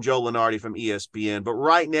this from Joe Lenardi from ESPN, but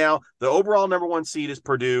right now the overall number one seed is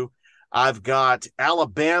Purdue. I've got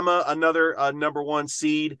Alabama, another number one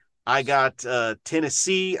seed. I got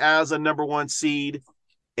Tennessee as a number one seed.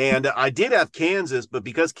 And I did have Kansas, but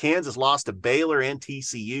because Kansas lost to Baylor and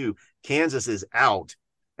TCU, Kansas is out.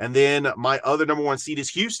 And then my other number one seed is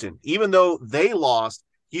Houston. Even though they lost,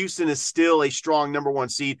 Houston is still a strong number one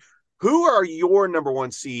seed. Who are your number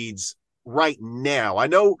one seeds right now? I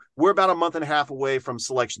know we're about a month and a half away from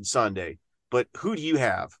Selection Sunday, but who do you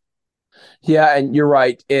have? Yeah, and you're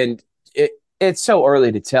right. And it's so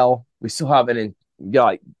early to tell. We still have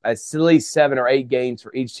like at least 7 or 8 games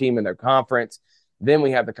for each team in their conference. Then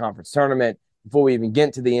we have the conference tournament before we even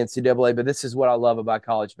get to the NCAA. But this is what I love about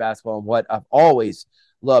college basketball, and what I've always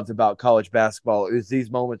loved about college basketball is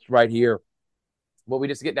these moments right here where we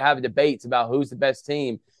just get to have debates about who's the best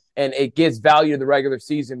team. And it gives value to the regular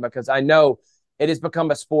season, because I know it has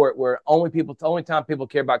become a sport where the only time people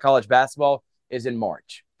care about college basketball is in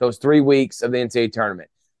March, those 3 weeks of the NCAA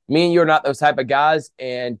tournament. Me and you are not those type of guys.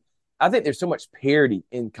 And I think there's so much parity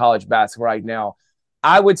in college basketball right now.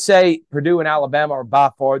 I would say Purdue and Alabama are by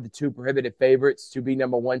far the 2 prohibitive favorites to be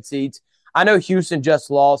number one seeds. I know Houston just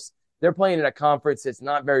lost. They're playing in a conference that's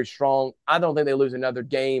not very strong. I don't think they lose another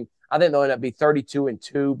game. I think they'll end up being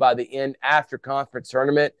 32-2 by the end after conference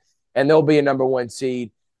tournament, and they'll be a number one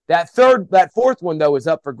seed. That fourth one, though, is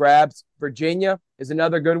up for grabs. Virginia is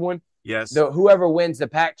another good one. Yes. Whoever wins the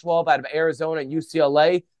Pac-12 out of Arizona and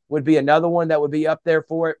UCLA would be another one that would be up there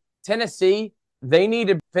for it. Tennessee, they need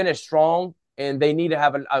to finish strong, and they need to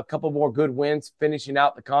have a couple more good wins finishing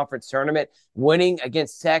out the conference tournament. Winning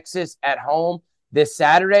against Texas at home this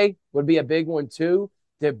Saturday would be a big one, too,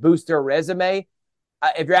 to boost their resume.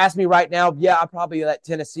 If you're asking me right now, yeah, I'd probably let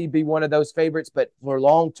Tennessee be one of those favorites. But for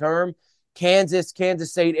long term, Kansas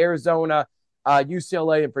State, Arizona,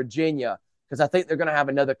 UCLA, and Virginia, because I think they're going to have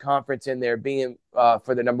another conference in there being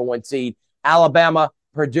for the number one seed. Alabama,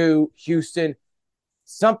 Purdue, Houston,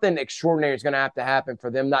 something extraordinary is going to happen for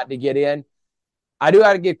them not to get in. I do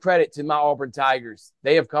have to give credit to my Auburn Tigers.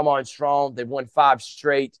 They have come on strong. They've won 5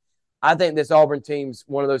 straight. I think this Auburn team's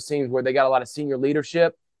one of those teams where they got a lot of senior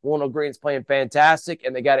leadership. Wendell Green's playing fantastic,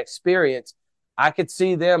 and they got experience. I could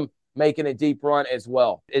see them making a deep run as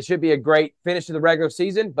well. It should be a great finish to the regular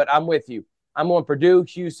season, but I'm with you. I'm going Purdue,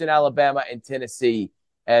 Houston, Alabama, and Tennessee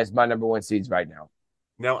as my number one seeds right now.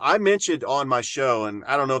 Now, I mentioned on my show, and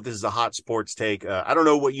I don't know if this is a hot sports take. I don't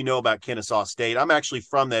know what you know about Kennesaw State. I'm actually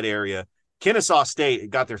from that area. Kennesaw State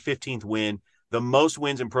got their 15th win, the most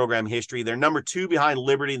wins in program history. They're number 2 behind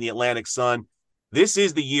Liberty and the Atlantic Sun. This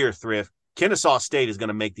is the year, Thrift. Kennesaw State is going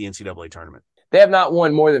to make the NCAA tournament. They have not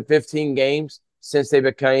won more than 15 games since they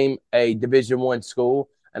became a Division I school.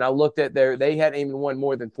 And I looked at they hadn't even won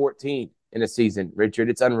more than 14 in a season, Richard.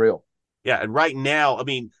 It's unreal. Yeah, and right now, I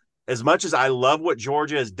mean, as much as I love what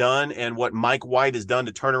Georgia has done and what Mike White has done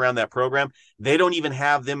to turn around that program, they don't even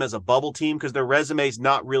have them as a bubble team because their resume is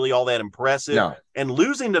not really all that impressive. No. And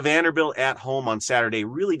losing to Vanderbilt at home on Saturday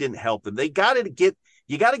really didn't help them. You got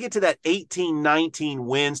to get to that 18, 19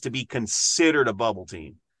 wins to be considered a bubble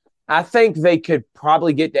team. I think they could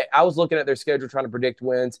probably get that. I was looking at their schedule trying to predict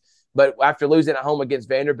wins, but after losing at home against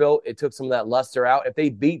Vanderbilt, it took some of that luster out. If they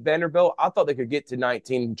beat Vanderbilt, I thought they could get to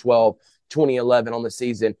 19-12, 20-11 on the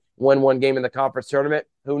season, win one game in the conference tournament.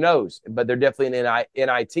 Who knows? But they're definitely an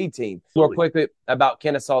NIT team. More quickly about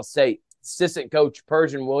Kennesaw State. Assistant coach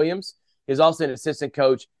Persian Williams is also an assistant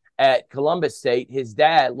coach at Columbus State. His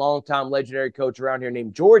dad, longtime legendary coach around here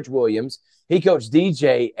named George Williams, he coached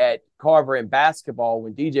DJ at Carver in basketball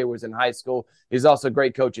when DJ was in high school. He's also a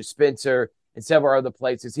great coach at Spencer and several other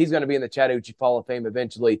places. He's going to be in the Chattahoochee Hall of Fame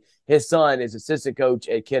eventually. His son is assistant coach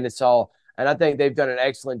at Kennesaw, and I think they've done an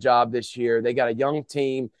excellent job this year. They got a young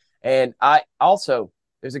team, and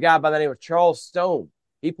there's a guy by the name of Charles Stone.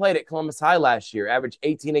 He played at Columbus High last year, averaged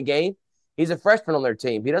 18 a game. He's a freshman on their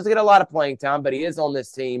team. He doesn't get a lot of playing time, but he is on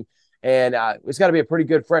this team. And it's got to be a pretty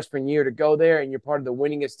good freshman year to go there, and you're part of the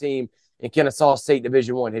winningest team in Kennesaw State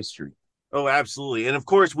Division I history. Oh, absolutely. And, of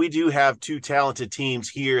course, we do have 2 talented teams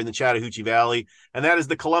here in the Chattahoochee Valley, and that is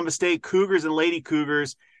the Columbus State Cougars and Lady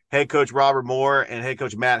Cougars. Head coach Robert Moore and head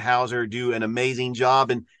coach Matt Hauser do an amazing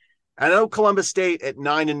job. And I know Columbus State at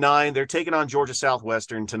 9-9. They're taking on Georgia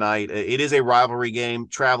Southwestern tonight. It is a rivalry game,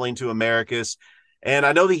 traveling to Americus, and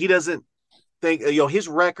I know that he doesn't think his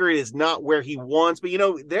record is not where he wants, but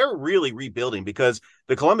they're really rebuilding because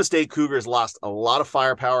the Columbus State Cougars lost a lot of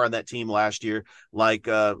firepower on that team last year, like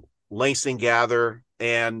Langston Gather,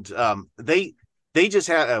 and they just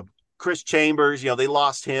had Chris Chambers. They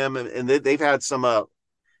lost him, and they've had some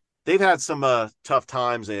tough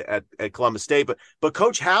times at Columbus State, but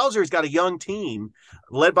Coach Hauser's got a young team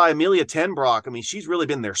led by Amelia Tenbrock. I mean, she's really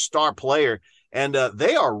been their star player, and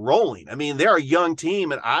they are rolling. I mean, they're a young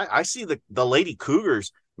team, and I see the Lady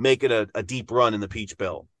Cougars make it a deep run in the Peach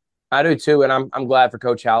Belt. I do too, and I'm glad for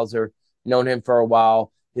Coach Hauser. Known him for a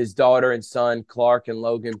while. His daughter and son, Clark and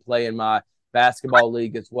Logan, play in my basketball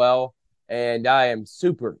league as well, and I am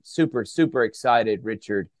super, super, super excited,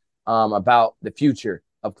 Richard, about the future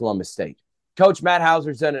of Columbus State. Coach Matt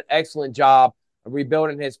Hauser's done an excellent job of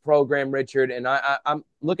rebuilding his program, Richard, and I'm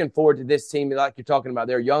looking forward to this team. Like you're talking about,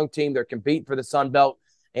 they're a young team. They're competing for the Sun Belt,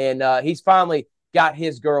 and he's finally got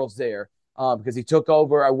his girls there because he took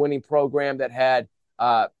over a winning program that had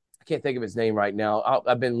I can't think of his name right now.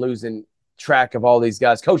 I've been losing track of all these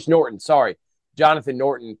guys. Coach Norton, sorry. Jonathan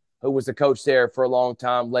Norton, who was the coach there for a long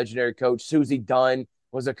time, legendary coach. Susie Dunn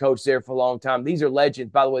was a coach there for a long time. These are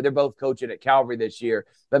legends. By the way, they're both coaching at Calvary this year.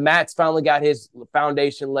 But Matt's finally got his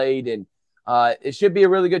foundation laid, and it should be a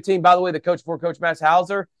really good team. By the way, the coach for Coach Matt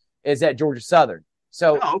Hauser is at Georgia Southern.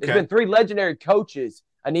 So There's been three legendary coaches.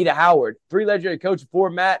 Anita Howard, three legendary coaches before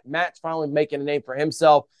Matt. Matt's finally making a name for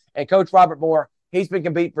himself. And Coach Robert Moore, he's been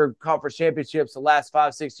competing for conference championships the last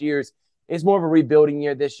 5-6 years. It's more of a rebuilding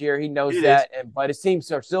year this year. He knows that, but his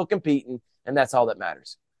teams are still competing, and that's all that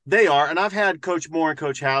matters. They are, and I've had Coach Moore and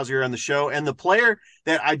Coach Hauser on the show, and the player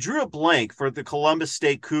that I drew a blank for the Columbus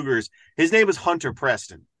State Cougars, his name was Hunter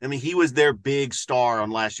Preston. I mean, he was their big star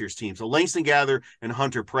on last year's team. So Langston Gather and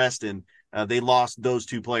Hunter Preston, they lost those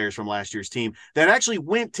two players from last year's team that actually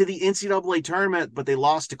went to the NCAA tournament, but they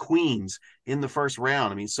lost to Queens in the first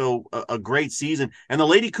round. I mean, so a great season. And the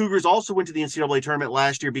Lady Cougars also went to the NCAA tournament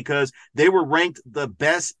last year because they were ranked the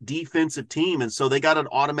best defensive team, and so they got an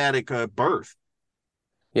automatic berth.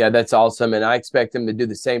 Yeah, that's awesome, and I expect him to do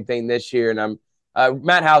the same thing this year. And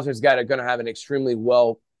Matt Hauser's going to have an extremely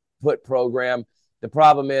well put program. The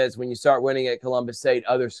problem is when you start winning at Columbus State,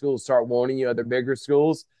 other schools start wanting you, other bigger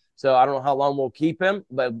schools. So I don't know how long we'll keep him,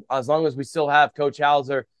 but as long as we still have Coach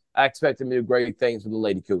Hauser, I expect him to do great things with the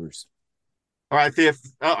Lady Cougars. All right, Thrift.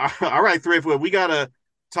 We got to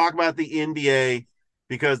talk about the NBA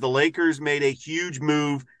because the Lakers made a huge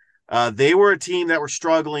move. They were a team that were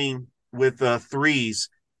struggling with threes,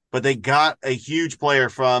 but they got a huge player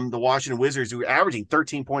from the Washington Wizards who were averaging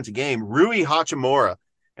 13 points a game, Rui Hachimura.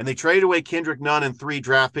 And they traded away Kendrick Nunn and 3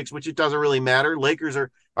 draft picks, which it doesn't really matter. Lakers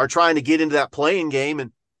are trying to get into that playing game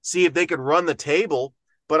and see if they could run the table.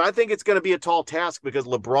 But I think it's going to be a tall task because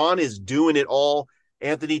LeBron is doing it all.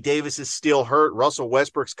 Anthony Davis is still hurt. Russell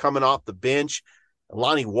Westbrook's coming off the bench.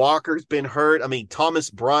 Lonnie Walker's been hurt. I mean, Thomas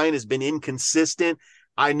Bryant has been inconsistent.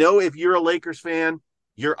 I know if you're a Lakers fan,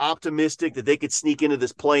 you're optimistic that they could sneak into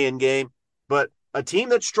this play-in game. But a team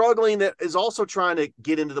that's struggling that is also trying to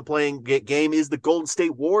get into the play-in game is the Golden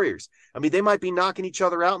State Warriors. I mean, they might be knocking each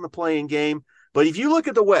other out in the play-in game. But if you look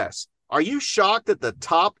at the West, are you shocked that the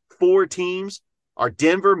top 4 teams are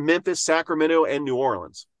Denver, Memphis, Sacramento, and New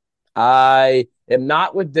Orleans? I am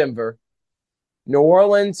not with Denver. New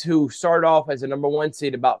Orleans, who started off as a number 1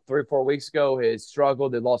 seed about 3 or 4 weeks ago, has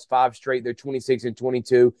struggled. They lost 5 straight. They're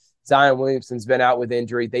 26-22. Zion Williamson's been out with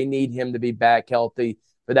injury. They need him to be back healthy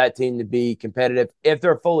for that team to be competitive. If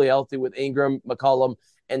they're fully healthy with Ingram, McCollum,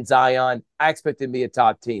 and Zion, I expect them to be a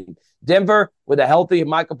top team. Denver, with a healthy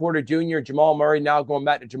Michael Porter Jr., Jamal Murray now going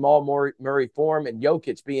back to Jamal Murray form, and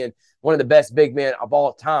Jokic being one of the best big men of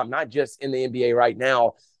all time, not just in the NBA right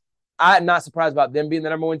now. I'm not surprised about them being the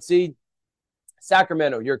number 1 seed.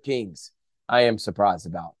 Sacramento, your Kings, I am surprised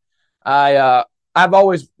about. I've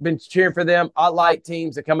always been cheering for them. I like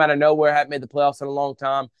teams that come out of nowhere, haven't made the playoffs in a long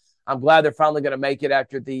time. I'm glad they're finally going to make it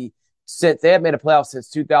since they haven't made a playoff since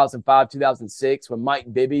 2005, 2006 when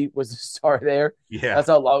Mike Bibby was the star there. Yeah. That's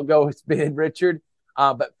how long ago it's been, Richard.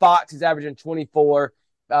 But Fox is averaging 24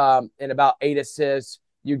 and about 8 assists.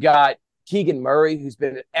 You got Keegan Murray, who's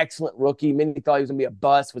been an excellent rookie. Many thought he was going to be a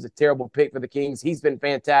bust, was a terrible pick for the Kings. He's been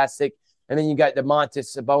fantastic. And then you got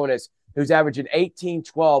Domantas Sabonis, who's averaging 18,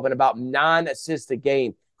 12, and about 9 assists a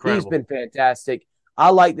game. Incredible. He's been fantastic. I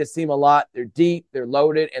like this team a lot. They're deep, they're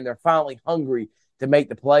loaded, and they're finally hungry to make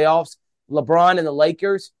the playoffs. LeBron and the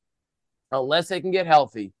Lakers, unless they can get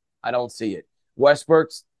healthy, I don't see it.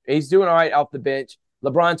 Westbrook's, he's doing all right off the bench.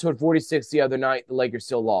 LeBron scored 46 the other night. The Lakers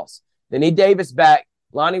still lost. They need Davis back.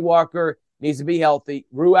 Lonnie Walker needs to be healthy.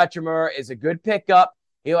 Rue Achimura is a good pickup.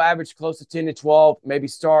 He'll average close to 10 to 12, maybe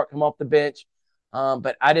start, come off the bench.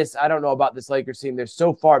 But I don't know about this Lakers team. They're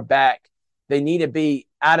so far back. They need to be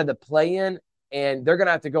out of the play-in, and they're going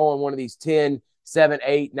to have to go on one of these 10, 7,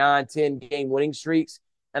 8, 9, 10 game winning streaks.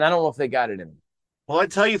 And I don't know if they got it in them. Well, I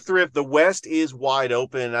tell you, Thrift, the West is wide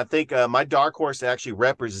open. I think my dark horse to actually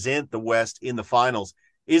represent the West in the finals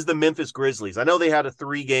is the Memphis Grizzlies. I know they had a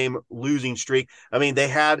 3-game losing streak. I mean, they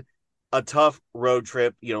had a tough road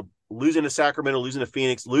trip, losing to Sacramento, losing to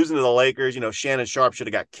Phoenix, losing to the Lakers. Shannon Sharp should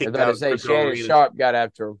have got kicked out. Shannon Sharp got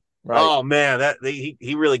after him. Right. Oh, man,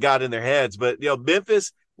 he really got in their heads. But,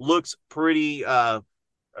 Memphis looks pretty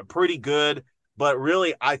good. But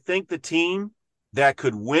really, I think the team that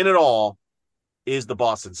could win it all is the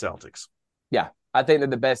Boston Celtics. Yeah, I think they're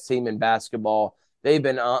the best team in basketball. They've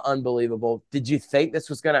been unbelievable. Did you think this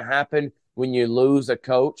was going to happen when you lose a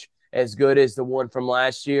coach as good as the one from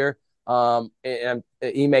last year? Ime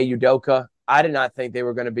Udoka, I did not think they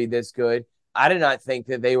were going to be this good. I did not think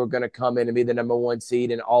that they were going to come in and be the number 1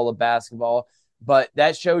 seed in all of basketball. But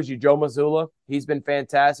that shows you Joe Mazzulla. He's been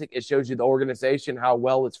fantastic. It shows you the organization, how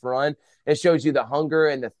well it's run. It shows you the hunger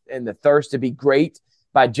and the thirst to be great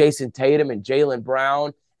by Jason Tatum and Jaylen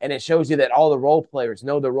Brown. And it shows you that all the role players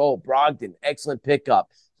know the role. Brogdon, excellent pickup.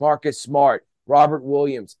 Marcus Smart, Robert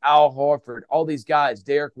Williams, Al Horford, all these guys,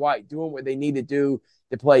 Derek White, doing what they need to do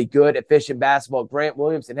to play good, efficient basketball. Grant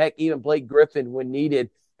Williams, and heck, even Blake Griffin, when needed,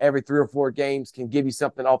 every 3 or 4 games, can give you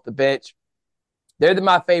something off the bench. They're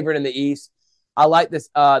my favorite in the East. I like this.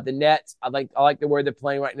 The Nets. I like the way they're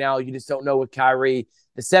playing right now. You just don't know with Kyrie.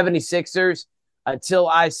 The 76ers, until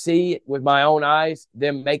I see with my own eyes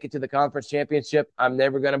them make it to the conference championship, I'm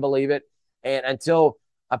never going to believe it. And until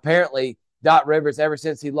apparently Doc Rivers, ever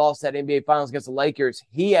since he lost that NBA Finals against the Lakers,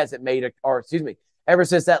 he hasn't made ever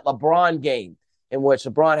since that LeBron game in which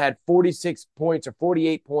LeBron had 46 points or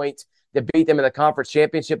 48 points to beat them in the conference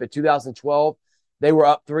championship in 2012. They were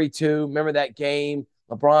up 3-2. Remember that game?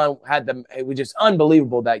 LeBron had them. It was just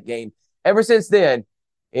unbelievable, that game. Ever since then,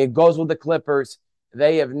 it goes with the Clippers.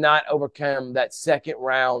 They have not overcome that second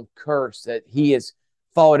round curse that he has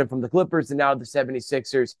followed him from the Clippers and now the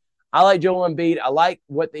 76ers. I like Joel Embiid. I like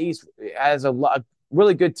what the East has a lot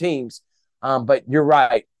really good teams. But you're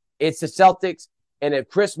right. It's the Celtics. And if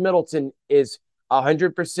Chris Middleton is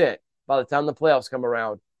 100% by the time the playoffs come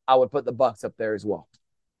around, I would put the Bucks up there as well.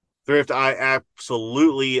 Thrift, I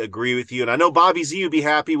absolutely agree with you. And I know Bobby Z would be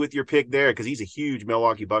happy with your pick there because he's a huge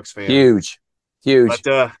Milwaukee Bucks fan. Huge.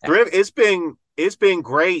 But Thrift, it's been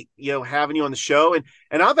great, having you on the show.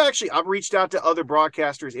 And I've reached out to other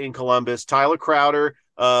broadcasters in Columbus, Tyler Crowder,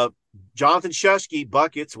 Jonathan Shushke,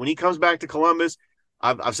 Buckets. When he comes back to Columbus,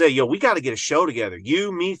 I've said, we got to get a show together.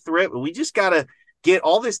 You, me, Thrift. We just got to get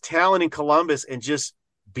all this talent in Columbus and just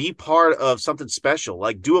be part of something special,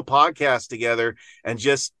 like do a podcast together and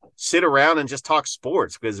just sit around and just talk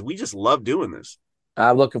sports because we just love doing this.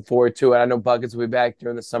 I'm looking forward to it. I know Buckets will be back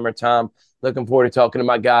during the summertime. Looking forward to talking to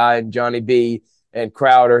my guy, Johnny B, and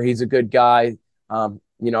Crowder. He's a good guy. I've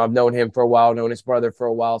known him for a while, known his brother for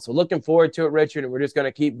a while. So looking forward to it, Richard, and we're just going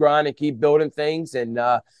to keep grinding, keep building things, and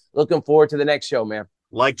looking forward to the next show, man.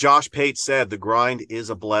 Like Josh Pate said, the grind is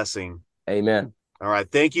a blessing. Amen. All right.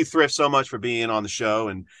 Thank you, Thrift, so much for being on the show,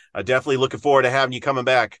 and definitely looking forward to having you coming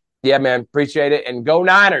back. Yeah, man. Appreciate it, and go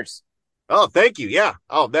Niners. Oh, thank you. Yeah.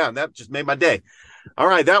 Oh, man, that just made my day. All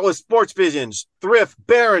right, that was Sports Vision's Thrift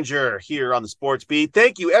Barringer here on the Sports Beat.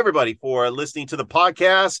 Thank you, everybody, for listening to the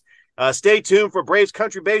podcast. Stay tuned for Braves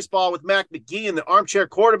Country Baseball with Mac McGee and the Armchair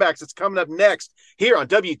Quarterbacks. It's coming up next here on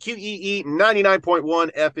WQEE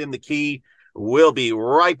 99.1 FM The Key. We'll be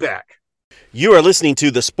right back. You are listening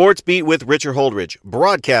to the Sports Beat with Richard Holdridge,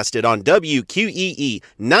 broadcasted on WQEE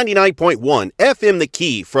 99.1 FM The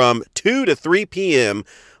Key from 2 to 3 p.m.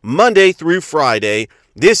 Monday through Friday.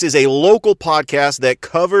 This is a local podcast that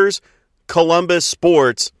covers Columbus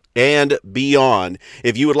sports and beyond.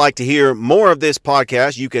 If you would like to hear more of this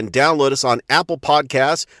podcast, you can download us on Apple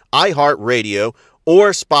Podcasts, iHeartRadio, or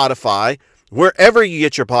Spotify, wherever you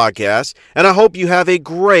get your podcasts. And I hope you have a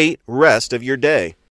great rest of your day.